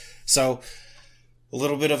podcast. So. A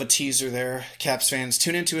little bit of a teaser there. Caps fans,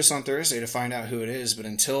 tune in to us on Thursday to find out who it is. But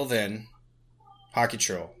until then, Hockey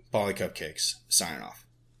Troll, Polly Cupcakes, signing off.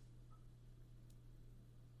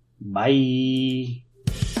 Bye.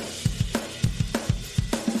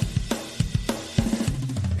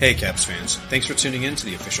 Hey, Caps fans. Thanks for tuning in to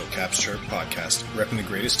the official Caps Chirp podcast, repping the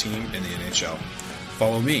greatest team in the NHL.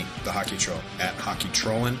 Follow me, the Hockey Troll, at Hockey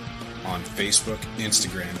Trollin' on Facebook,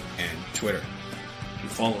 Instagram, and Twitter. You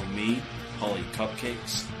follow me, Polly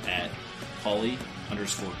Cupcakes, at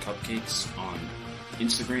Polly_Cupcakes on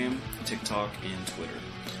Instagram, TikTok, and Twitter.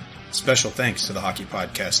 Special thanks to the Hockey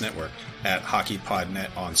Podcast Network at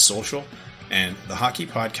HockeyPodNet on social and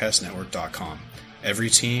thehockeypodcastnetwork.com. Every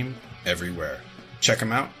team, everywhere. Check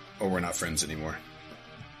them out, or we're not friends anymore.